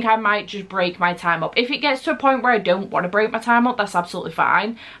do think I might just break my time up. If it gets to a point where I don't want to break my time up, that's absolutely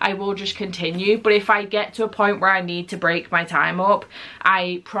fine. I will just continue. But if I get to a point where I need to break my time up,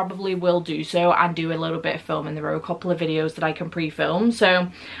 I probably will do so and do a little bit of filming. There are a couple of videos that I can pre-film, so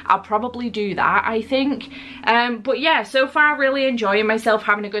I'll probably do that, I think. But yeah, so far really enjoying myself,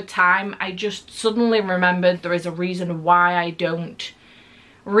 having a good time. I just suddenly remembered there is a reason why I don't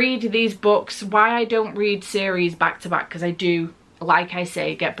read these books, why I don't read series back to back, because I do, like I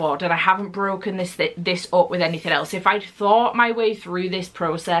say, get bored, and I haven't broken this up with anything else. If I'd thought my way through this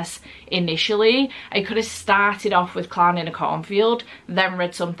process initially, I could have started off with Clown in a Cornfield, then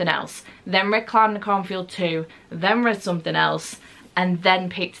read something else, then read Clown in a Cornfield 2, then read something else, and then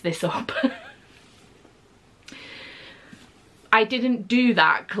picked this up. I didn't do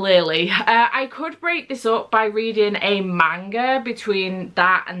that, clearly. I could break this up by reading a manga between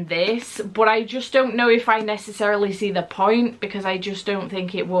that and this, but I just don't know if I necessarily see the point, because I just don't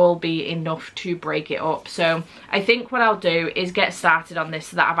think it will be enough to break it up. So I think what I'll do is get started on this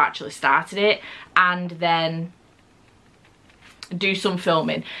so that I've actually started it, and then do some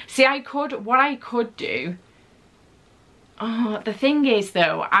filming. See, what I could do, the thing is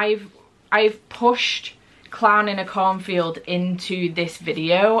though, I've pushed Clown in a Cornfield into this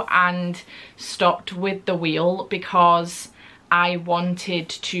video and stopped with the wheel because I wanted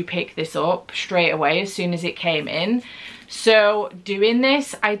to pick this up straight away as soon as it came in. So doing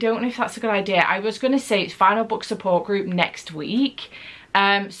this, I don't know if that's a good idea. I was going to say it's final book support group next week.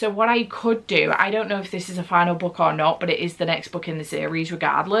 So what I could do, I don't know if this is a final book or not, but it is the next book in the series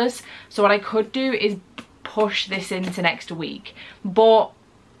regardless. So what I could do is push this into next week, but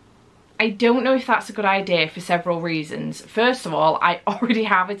I don't know if that's a good idea for several reasons. First of all, I already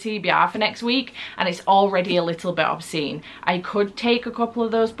have a TBR for next week and it's already a little bit obscene. I could take a couple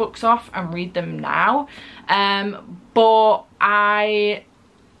of those books off and read them now, but I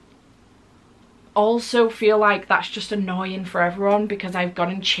also feel like that's just annoying for everyone, because I've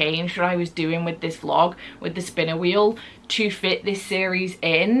gone and changed what I was doing with this vlog, with the spinner wheel, to fit this series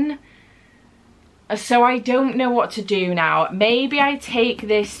in. So I don't know what to do now. Maybe I take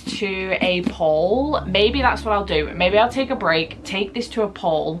this to a poll. Maybe that's what I'll do. Maybe I'll take a break, take this to a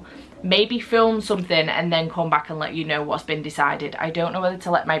poll, maybe film something, and then come back and let you know what's been decided. I don't know whether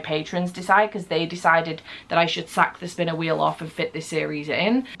to let my patrons decide, because they decided that I should sack the spinner wheel off and fit this series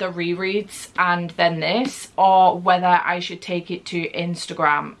in, the rereads and then this, or whether I should take it to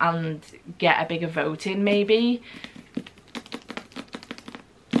Instagram and get a bigger vote in maybe.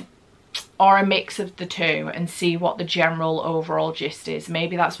 or a mix of the two, and see what the general overall gist is.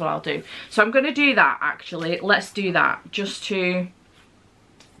 Maybe that's what I'll do. So I'm going to do that actually. Let's do that just to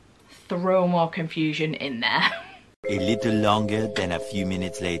throw more confusion in there. A little longer than a few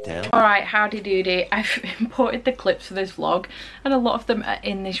minutes later. Alright, howdy doody. I've imported the clips for this vlog and a lot of them are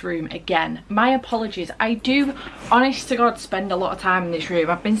in this room again. My apologies. I do, honest to God, spend a lot of time in this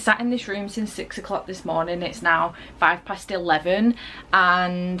room. I've been sat in this room since 6 o'clock this morning. It's now 11:05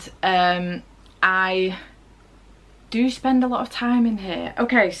 and I do spend a lot of time in here.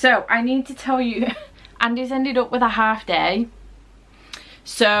 Okay, so I need to tell you, Andy's ended up with a half day.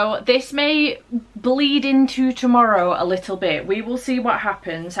 So this may bleed into tomorrow a little bit. We will see what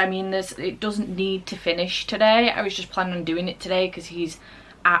happens. I mean, it doesn't need to finish today. I was just planning on doing it today because he's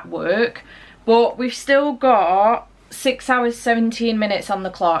at work. But we've still got 6 hours 17 minutes on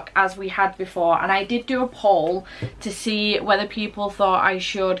the clock as we had before. And I did do a poll to see whether people thought I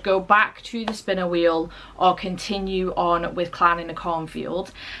should go back to the spinner wheel or continue on with Clan in a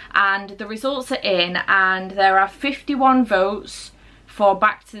Cornfield. And the results are in, and there are 51 votes for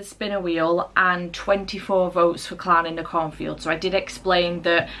back to the spinner wheel and 24 votes for Clan in the Cornfield. So I did explain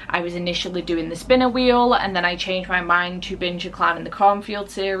that I was initially doing the spinner wheel and then I changed my mind to binge a Clan in the Cornfield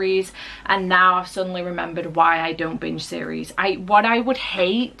series, and now I've suddenly remembered why I don't binge series. What I would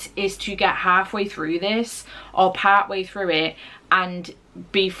hate is to get halfway through this or part way through it and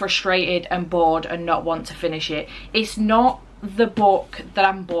be frustrated and bored and not want to finish it. It's not the book that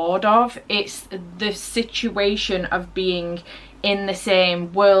I'm bored of, it's the situation of being in the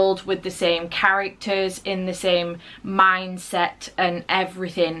same world with the same characters, in the same mindset and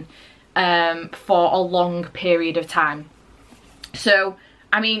everything for a long period of time. So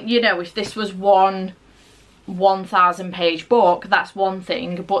I mean, you know, if this was one 1,000 page book, that's one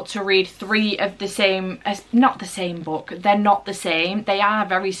thing, but to read 3 of the same, not the same book, they're not the same, they are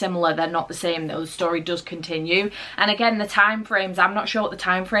very similar, they're not the same though, the story does continue. And again, the time frames, I'm not sure what the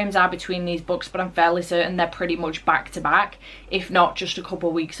time frames are between these books, but I'm fairly certain they're pretty much back to back, if not just a couple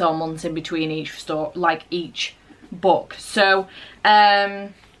of weeks or months in between each story, like each book. So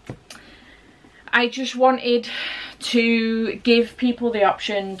I just wanted to give people the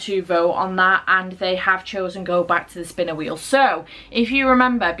option to vote on that, and they have chosen go back to the spinner wheel. So if you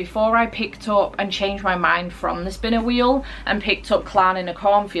remember, before I picked up and changed my mind from the spinner wheel and picked up Clan in a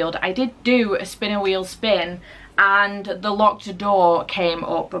Cornfield, I did do a spinner wheel spin and The Locked Door came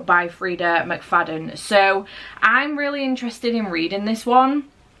up by Frida McFadden. So I'm really interested in reading this one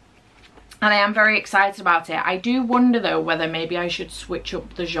and I am very excited about it. I do wonder though whether maybe I should switch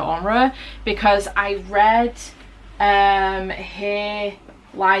up the genre, because I read Here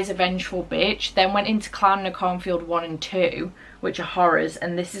Lies a Vengeful Bitch, then went into Clan in a Cornfield 1 and 2, which are horrors,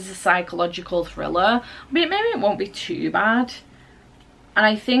 and this is a psychological thriller. But maybe it won't be too bad. And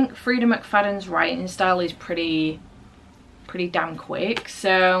I think Frida McFadden's writing style is pretty damn quick,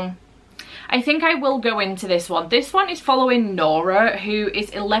 so I think I will go into this one. This one is following Nora, who is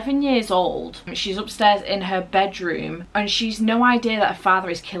 11 years old. She's upstairs in her bedroom and she's no idea that her father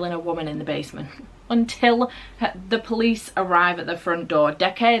is killing a woman in the basement until the police arrive at the front door.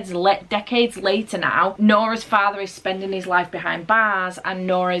 Decades later now, Nora's father is spending his life behind bars, and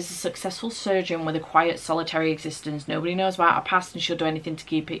Nora is a successful surgeon with a quiet, solitary existence. Nobody knows about her past and she'll do anything to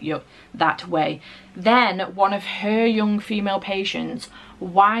keep it that way. Then one of her young female patients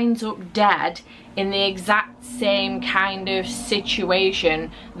winds up dead in the exact same kind of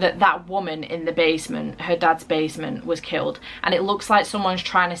situation that woman in the basement, her dad's basement, was killed. And it looks like someone's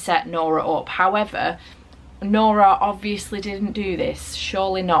trying to set Nora up. However, Nora obviously didn't do this,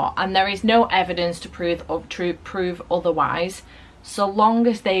 surely not, and there is no evidence to prove otherwise, so long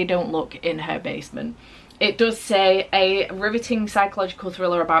as they don't look in her basement. It does say a riveting psychological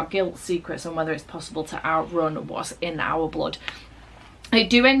thriller about guilt, secrets, and whether it's possible to outrun what's in our blood. I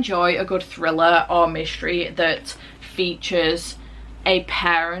do enjoy a good thriller or mystery that features a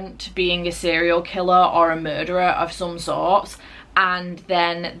parent being a serial killer or a murderer of some sort, and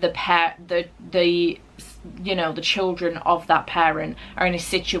then the children of that parent are in a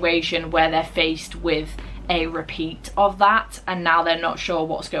situation where they're faced with a repeat of that and now they're not sure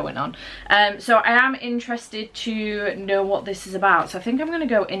what's going on. So I am interested to know what this is about, so I think I'm going to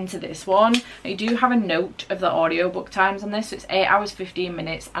go into this one. I do have a note of the audiobook times on this, so it's 8 hours 15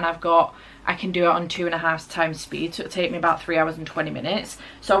 minutes and I've got I can do it on 2.5 times speed, so it'll take me about 3 hours and 20 minutes.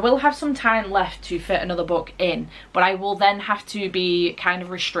 So I will have some time left to fit another book in, but I will then have to be kind of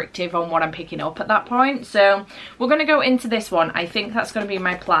restrictive on what I'm picking up at that point. So we're going to go into this one. I think that's going to be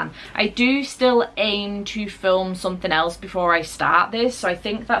my plan. I do still aim to film something else before I start this, so I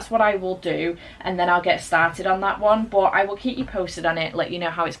think that's what I will do, and then I'll get started on that one. But I will keep you posted on it, let you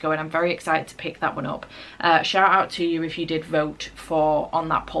know how it's going. I'm very excited to pick that one up. Shout out to you if you did vote on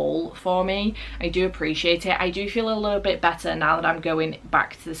that poll for me. I do appreciate it. I do feel a little bit better now that I'm going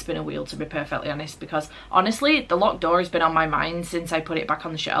back to the spinner wheel, to be perfectly honest, because honestly the Locked Door has been on my mind since I put it back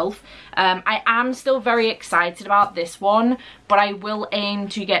on the shelf. I am still very excited about this one, but I will aim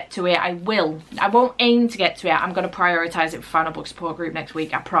to get to it. I won't aim to get to it. I'm going to prioritize it for Final Book Support Group next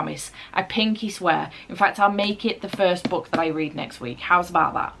week, I promise. I pinky swear. In fact, I'll make it the first book that I read next week. How's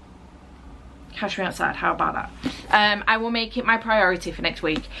about that? Catch me outside, how about that? I will make it my priority for next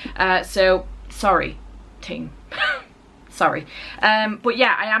week. So sorry team. Sorry. But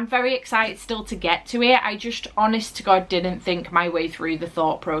yeah, I am very excited still to get to it. I just, honest to God, didn't think my way through the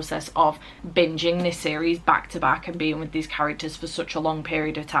thought process of binging this series back to back and being with these characters for such a long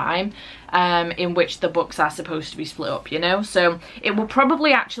period of time, in which the books are supposed to be split up, you know? So it will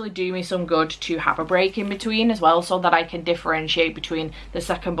probably actually do me some good to have a break in between as well, so that I can differentiate between the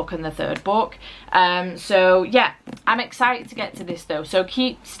second book and the third book. So yeah, I'm excited to get to this though. So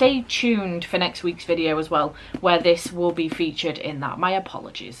stay tuned for next week's video as well, where this will be featured in that. My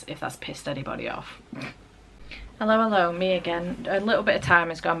apologies if that's pissed anybody off. Hello, me again. A little bit of time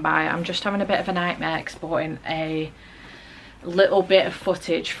has gone by. I'm just having a bit of a nightmare exporting a little bit of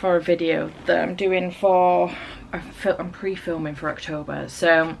footage for a video that I'm doing for, I'm pre-filming for October.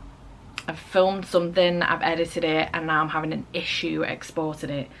 So I've filmed something, I've edited it, and now I'm having an issue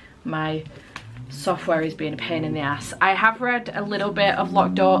exporting it. My software is being a pain in the ass. I have read a little bit of the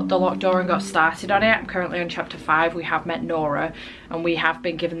Locked Door and got started on it. I'm currently on chapter 5. We have met Nora and we have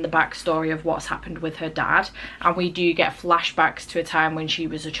been given the backstory of what's happened with her dad, and we do get flashbacks to a time when she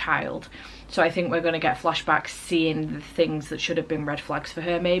was a child. So I think we're going to get flashbacks seeing the things that should have been red flags for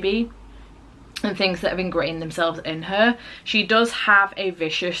her maybe, and things that have ingrained themselves in her. She does have a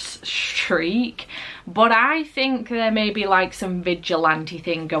vicious streak, but I think there may be like some vigilante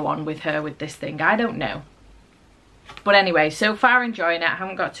thing go on with her with this thing. I don't know. But anyway, so far enjoying it. I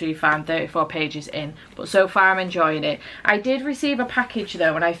haven't got too far, I'm 34 pages in, but so far I'm enjoying it. I did receive a package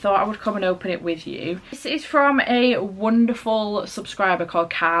though, and I thought I would come and open it with you. This is from a wonderful subscriber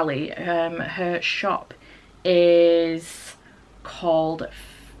called Carly. Her shop is called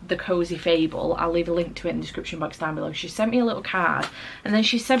The Cozy Fable. I'll leave a link to it in the description box down below. She sent me a little card, and then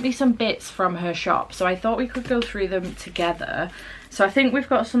she sent me some bits from her shop, so I thought we could go through them together. So I think we've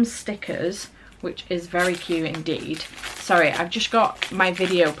got some stickers, which is very cute indeed. Sorry, I've just got my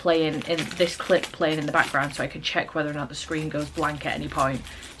video playing, in this clip playing in the background, so I can check whether or not the screen goes blank at any point.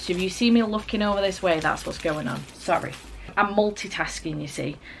 So if you see me looking over this way, that's what's going on. Sorry, I'm multitasking, you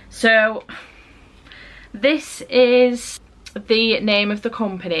see. So this is the name of the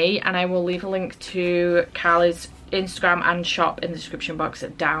company, and I will leave a link to Carly's Instagram and shop in the description box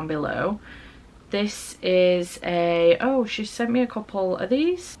down below. This is a, oh, she sent me a couple of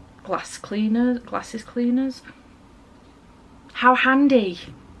these glasses cleaners. How handy.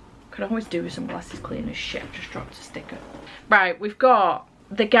 Could always do with some glasses cleaners. Shit, I've just dropped a sticker. Right, we've got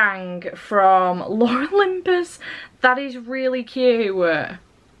the gang from Lore Olympus. That is really cute.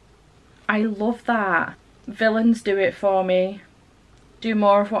 I love that. Villains do it for me. Do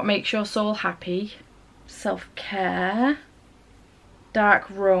more of what makes your soul happy. Self-care. Dark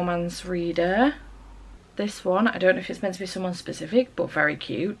romance reader. This one, I don't know if it's meant to be someone specific, but very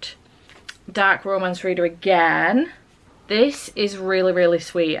cute. Dark romance reader again. This is really, really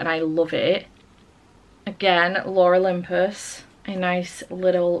sweet and I love it. Again, Lore Olympus. A nice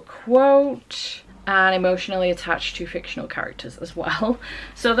little quote. And emotionally attached to fictional characters as well.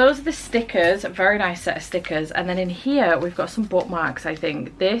 So those are the stickers, a very nice set of stickers. And then in here we've got some bookmarks. I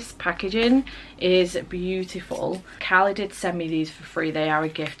think this packaging is beautiful. Carly did send me these for free. They are a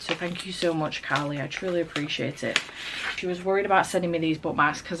gift, so thank you so much, Carly. I truly appreciate it. She was worried about sending me these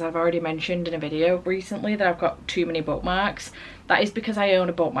bookmarks because I've already mentioned in a video recently that I've got too many bookmarks. That is because I own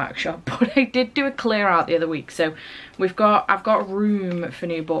a bookmark shop, but I did do a clear out the other week, so I've got room for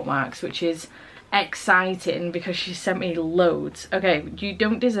new bookmarks, which is exciting because she sent me loads. Okay, you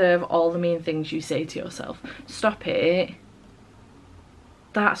don't deserve all the mean things you say to yourself. Stop it.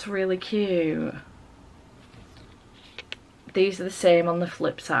 That's really cute. These are the same on the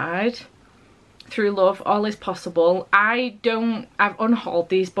flip side. Through love, all is possible. I've unhauled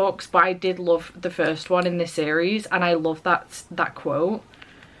these books, but I did love the first one in this series, and I love that quote.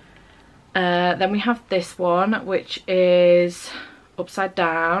 Then we have this one, which is Upside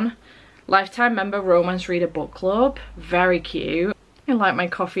Down. Lifetime member romance reader book club. Very cute. I like my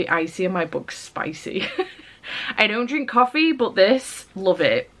coffee icy and my books spicy. I don't drink coffee, but this, love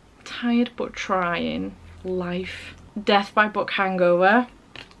it. Tired but trying. Life. Death by Book Hangover.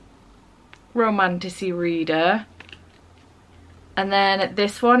 Romanticy reader. And then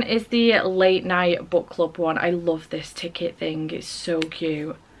this one is the late night book club one. I love this ticket thing. It's so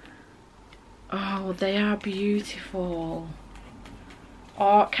cute. Oh, they are beautiful.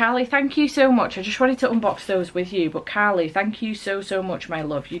 Oh, Carly, thank you so much. I just wanted to unbox those with you, but Carly, thank you so much, my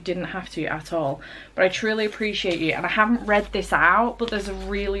love. You didn't have to at all, but I truly appreciate you. And I haven't read this out, but there's a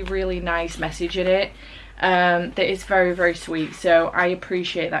really nice message in it that is very sweet. So I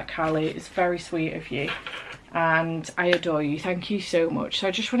appreciate that, Carly. It's very sweet of you, and I adore you. Thank you so much. So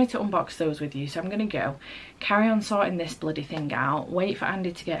I just wanted to unbox those with you. So I'm gonna go carry on sorting this bloody thing out, wait for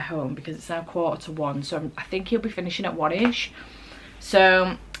Andy to get home because it's now 1:45, so I think he'll be finishing at 1ish.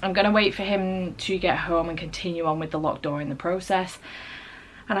 So I'm gonna wait for him to get home and continue on with the locked door in the process,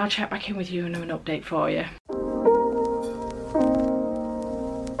 and I'll check back in with you and have an update for you.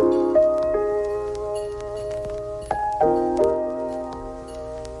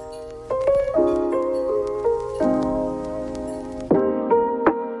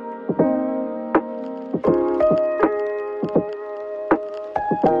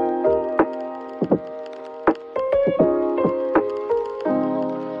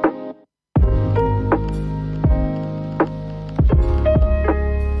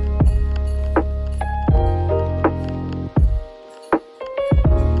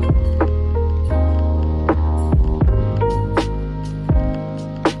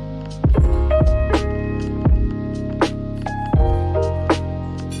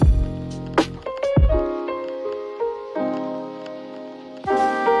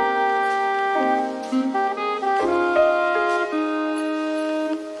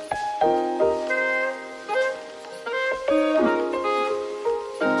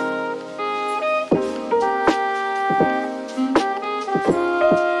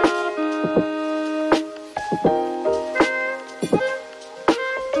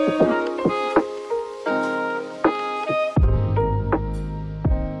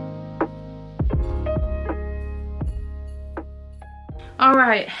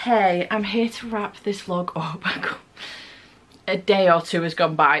 Alright, hey, I'm here to wrap this vlog up. A day or two has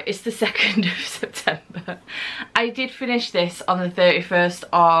gone by. It's the 2nd of September. I did finish this on the 31st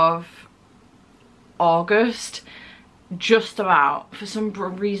of August. Just about. For some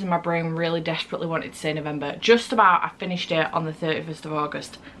reason my brain really desperately wanted to say November. Just about. I finished it on the 31st of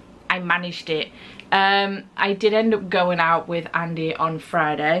August. I managed it. I did end up going out with Andy on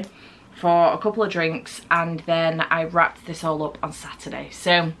Friday for a couple of drinks, and then I wrapped this all up on Saturday.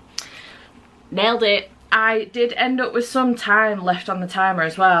 So, nailed it. I did end up with some time left on the timer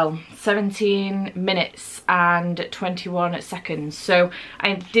as well. 17 minutes and 21 seconds. So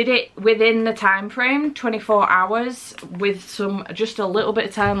I did it within the time frame, 24 hours, with some just a little bit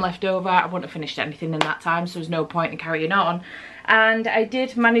of time left over. I wouldn't have finished anything in that time, so there's no point in carrying on. And I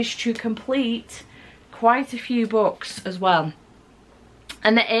did manage to complete quite a few books as well.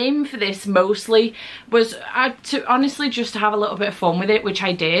 And the aim for this mostly was to honestly just to have a little bit of fun with it, which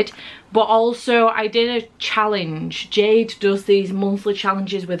I did. But also I did a challenge. Jade does these monthly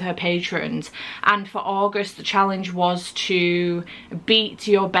challenges with her patrons, and for August the challenge was to beat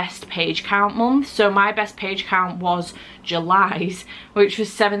your best page count month. So my best page count was July's, which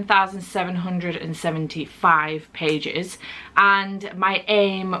was 7,775 pages, and my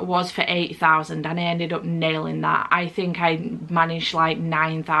aim was for 8,000, and I ended up nailing that. I think I managed like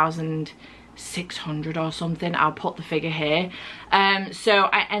 9,600 or something. I'll put the figure here. So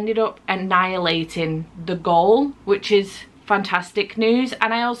I ended up annihilating the goal, which is fantastic news,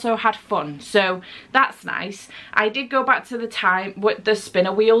 and I also had fun, so that's nice. I did go back to the time with the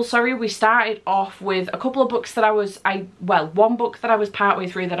spinner wheel. Sorry, we started off with a couple of books that one book that I was partway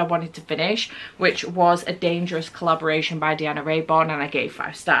through that I wanted to finish, which was A Dangerous Collaboration by Deanna Rayborn, and I gave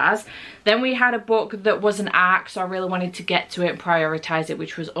 5 stars. Then we had a book that was an arc, so I really wanted to get to it and prioritize it,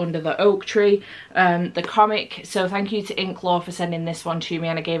 which was Under the Oak Tree, the comic. So thank you to Inklaw for sending this one to me,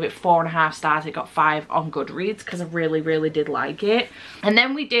 and I gave it 4.5 stars. It got 5 on Goodreads because I really did like it. And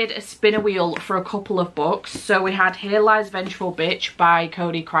then we did a spinner wheel for a couple of books. So we had Here Lies Vengeful Bitch by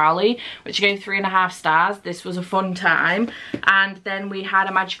Cody Crowley, which I gave 3.5 stars. This was a fun time. And then we had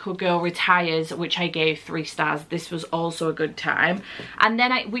A Magical Girl Retires, which I gave 3 stars. This was also a good time. And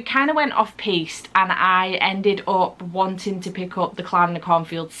then we kind of went off piste, and I ended up wanting to pick up the Clown in the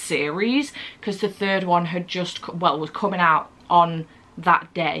Cornfield series because the 3rd one had just was coming out on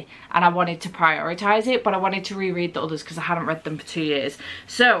that day, and I wanted to prioritize it, but I wanted to reread the others because I hadn't read them for 2 years.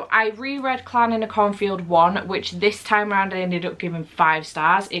 So I reread Clan in a Cornfield 1, which this time around I ended up giving 5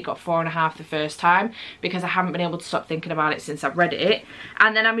 stars. It got 4.5 the first time because I haven't been able to stop thinking about it since I've read it.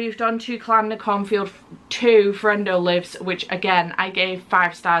 And then I moved on to Clan in a Cornfield 2, Friendo Lives, which again I gave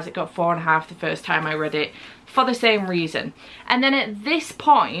 5 stars. It got 4.5 the first time I read it for the same reason. And then at this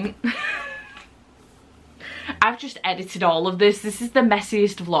point I've just edited all of this. This is the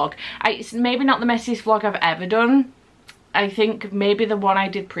messiest vlog. It's maybe not the messiest vlog I've ever done. I think maybe the one I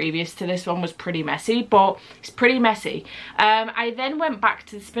did previous to this one was pretty messy, but it's pretty messy. I then went back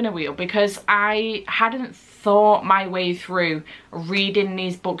to the spinner wheel because I hadn't thought my way through reading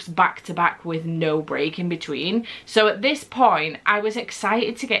these books back to back with no break in between. So at this point I was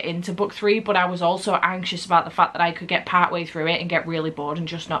excited to get into book 3, but I was also anxious about the fact that I could get part way through it and get really bored and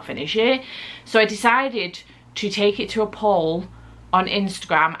just not finish it. So I decided to take it to a poll on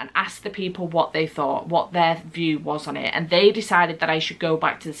Instagram and ask the people what they thought, what their view was on it, and they decided that I should go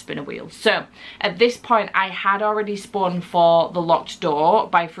back to the spinner wheel. So at this point I had already spun for The Locked Door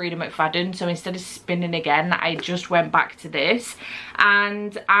by Frida McFadden, so instead of spinning again I just went back to this,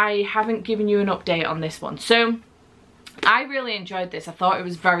 and I haven't given you an update on this one. So I really enjoyed this. I thought it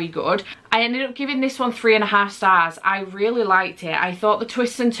was very good. I ended up giving this one 3.5 stars. I really liked it. I thought the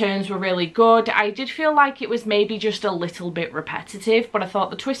twists and turns were really good. I did feel like it was maybe just a little bit repetitive, but I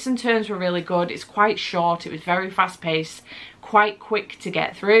thought the twists and turns were really good. It's quite short. It was very fast paced, quite quick to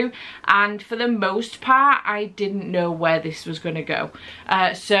get through, and for the most part I didn't know where this was going to go,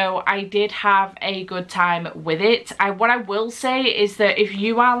 so I did have a good time with it. What I will say is that if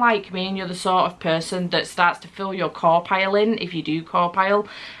you are like me and you're the sort of person that starts to fill your core pile in, if you do core pile,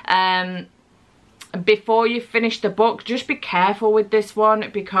 before you finish the book, just be careful with this one,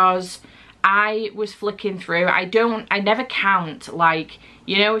 because I was flicking through. I never count, like,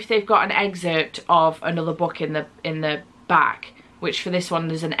 you know, if they've got an excerpt of another book in the back, which for this one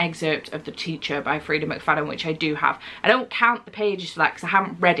there's an excerpt of The Teacher by Frida McFadden, which I do have. I don't count the pages for that because I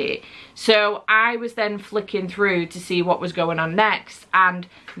haven't read it. So I was then flicking through to see what was going on next, and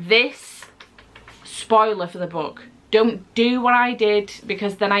this, spoiler for the book, don't do what I did,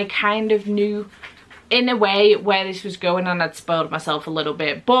 because then I kind of knew in a way where this was going and I'd spoiled myself a little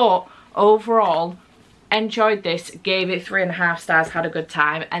bit. But overall, enjoyed this, gave it 3.5 stars, had a good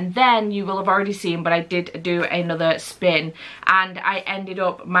time. And then you will have already seen, but I did do another spin and I ended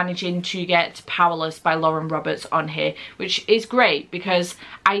up managing to get Powerless by Lauren Roberts on here, which is great because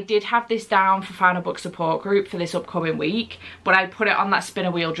I did have this down for Final Book Support Group for this upcoming week, but I put it on that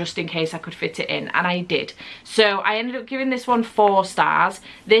spinner wheel just in case I could fit it in, and I did. So I ended up giving this one 4 stars.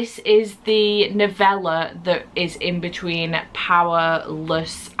 This is the novella that is in between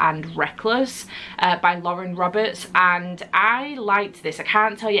Powerless and Reckless by Lauren Roberts, and I liked this. I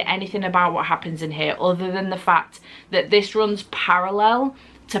can't tell you anything about what happens in here other than the fact that this runs parallel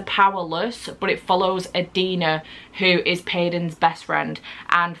to Powerless, but it follows Adina, who is Payden's best friend,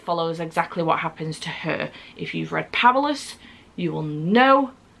 and follows exactly what happens to her. If you've read Powerless, you will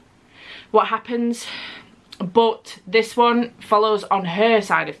know what happens, but this one follows on her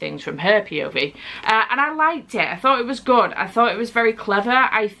side of things from her POV, and I liked it. I thought it was good. I thought it was very clever.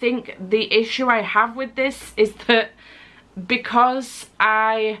 I think the issue I have with this is that because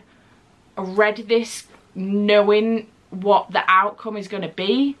I read this knowing what the outcome is going to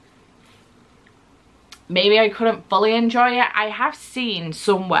be, maybe I couldn't fully enjoy it. I have seen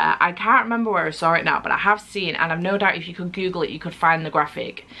somewhere, I can't remember where I saw it now, but I have seen, and I've no doubt if you could Google it you could find the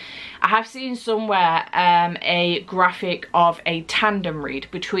graphic. I have seen somewhere a graphic of a tandem read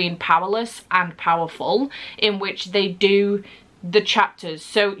between Powerless and Powerful, in which they do the chapters.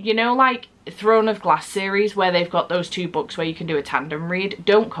 So, you know, like Throne of Glass series where they've got those 2 books where you can do a tandem read.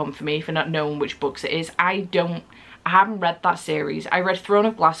 Don't come for me for not knowing which books it is. I haven't read that series. I read Throne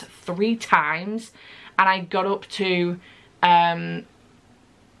of Glass 3 times and I got up to Heir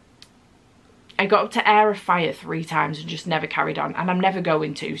of Fire 3 times and just never carried on, and I'm never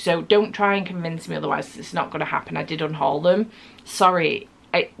going to. So don't try and convince me otherwise. It's not going to happen. I did unhaul them. Sorry.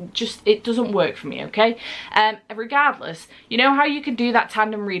 It doesn't work for me, okay? Regardless, you know how you can do that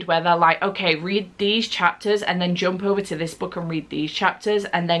tandem read where they're like, okay, read these chapters and then jump over to this book and read these chapters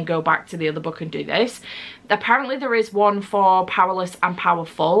and then go back to the other book and do this? Apparently there is one for Powerless and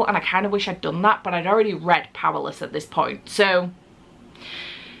Powerful, and I kind of wish I'd done that, but I'd already read Powerless at this point. So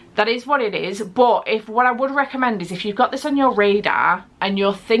That is what it is. But what I would recommend is if you've got this on your radar and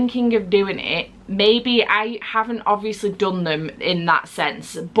you're thinking of doing it, maybe I haven't obviously done them in that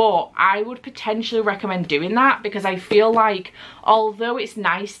sense, but I would potentially recommend doing that, because I feel like although it's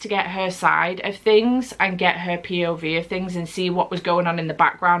nice to get her side of things and get her POV of things and see what was going on in the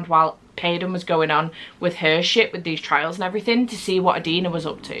background while Payden was going on with her shit with these trials and everything, to see what Adina was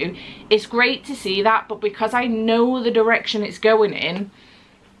up to, it's great to see that. But because I know the direction it's going in,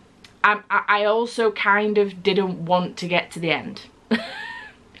 I also kind of didn't want to get to the end.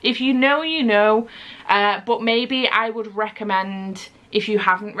 If you know, you know. But maybe I would recommend, if you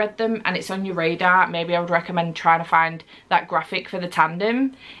haven't read them and it's on your radar, maybe I would recommend trying to find that graphic for the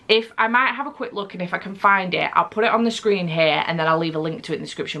tandem. If I might have a quick look, and if I can find it, I'll put it on the screen here and then I'll leave a link to it in the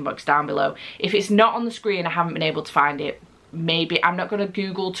description box down below. If it's not on the screen, I haven't been able to find it, maybe I'm not going to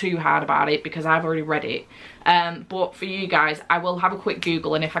Google too hard about it because I've already read it. But for you guys, I will have a quick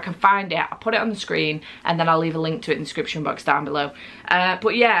Google, and if I can find it, I'll put it on the screen and then I'll leave a link to it in the description box down below.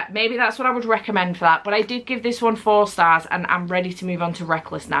 But yeah, maybe that's what I would recommend for that. But I did give this one 4 stars, and I'm ready to move on to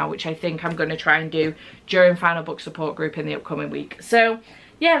Reckless now, which I think I'm going to try and do during Final Book Support Group in the upcoming week. So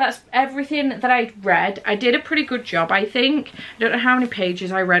yeah, that's everything that I read. I did a pretty good job, I think. I don't know how many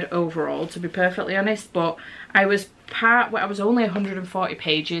pages I read overall, to be perfectly honest, but I was only 140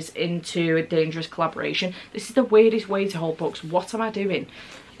 pages into a dangerous collaboration. This is the weirdest way to hold books. What am I doing?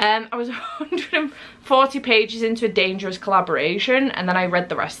 I was 140 pages into a dangerous collaboration, and then I read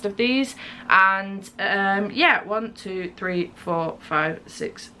the rest of these. And yeah, 1, 2, 3, 4, 5,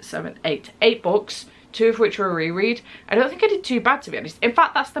 6, 7, 8. 8 books, 2 of which were a reread. I don't think I did too bad, to be honest. In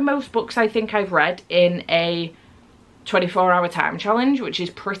fact, that's the most books I think I've read in a 24-hour time challenge, which is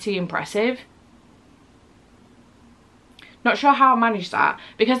pretty impressive. Not sure how I managed that,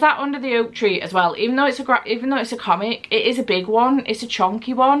 because that Under the Oak Tree as well, even though it's a comic, it is a big one. It's a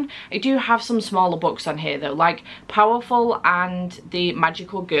chunky one. I do have some smaller books on here though, like Powerful and the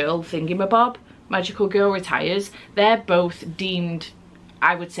Magical Girl Thingamabob, Magical Girl Retires. They're both deemed,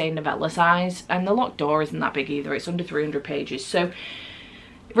 I would say, novella size, and The Locked Door isn't that big either. It's under 300 pages. So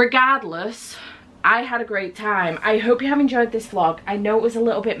regardless, I had a great time. I hope you have enjoyed this vlog. I know it was a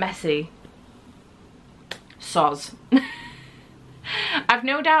little bit messy. Soz. I've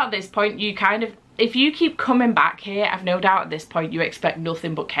no doubt at this point you kind of, if you keep coming back here, I've no doubt at this point you expect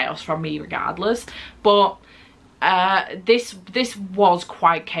nothing but chaos from me regardless. But this was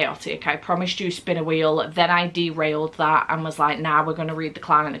quite chaotic. I promised you Spin a Wheel, then I derailed that and was like, nah, we're going to read the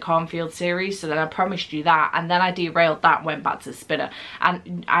Clown in the Cornfield series. So then I promised you that, and then I derailed that and went back to Spinner.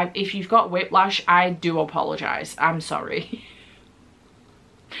 And if you've got whiplash, I do apologise. I'm sorry.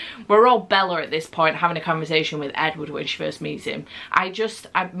 We're all Bella at this point, having a conversation with Edward when she first meets him.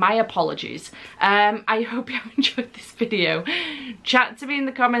 My apologies. I hope you have enjoyed this video. Chat to me in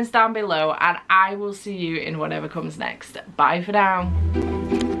the comments down below, and I will see you in whatever comes next. Bye for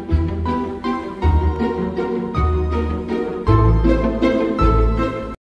now.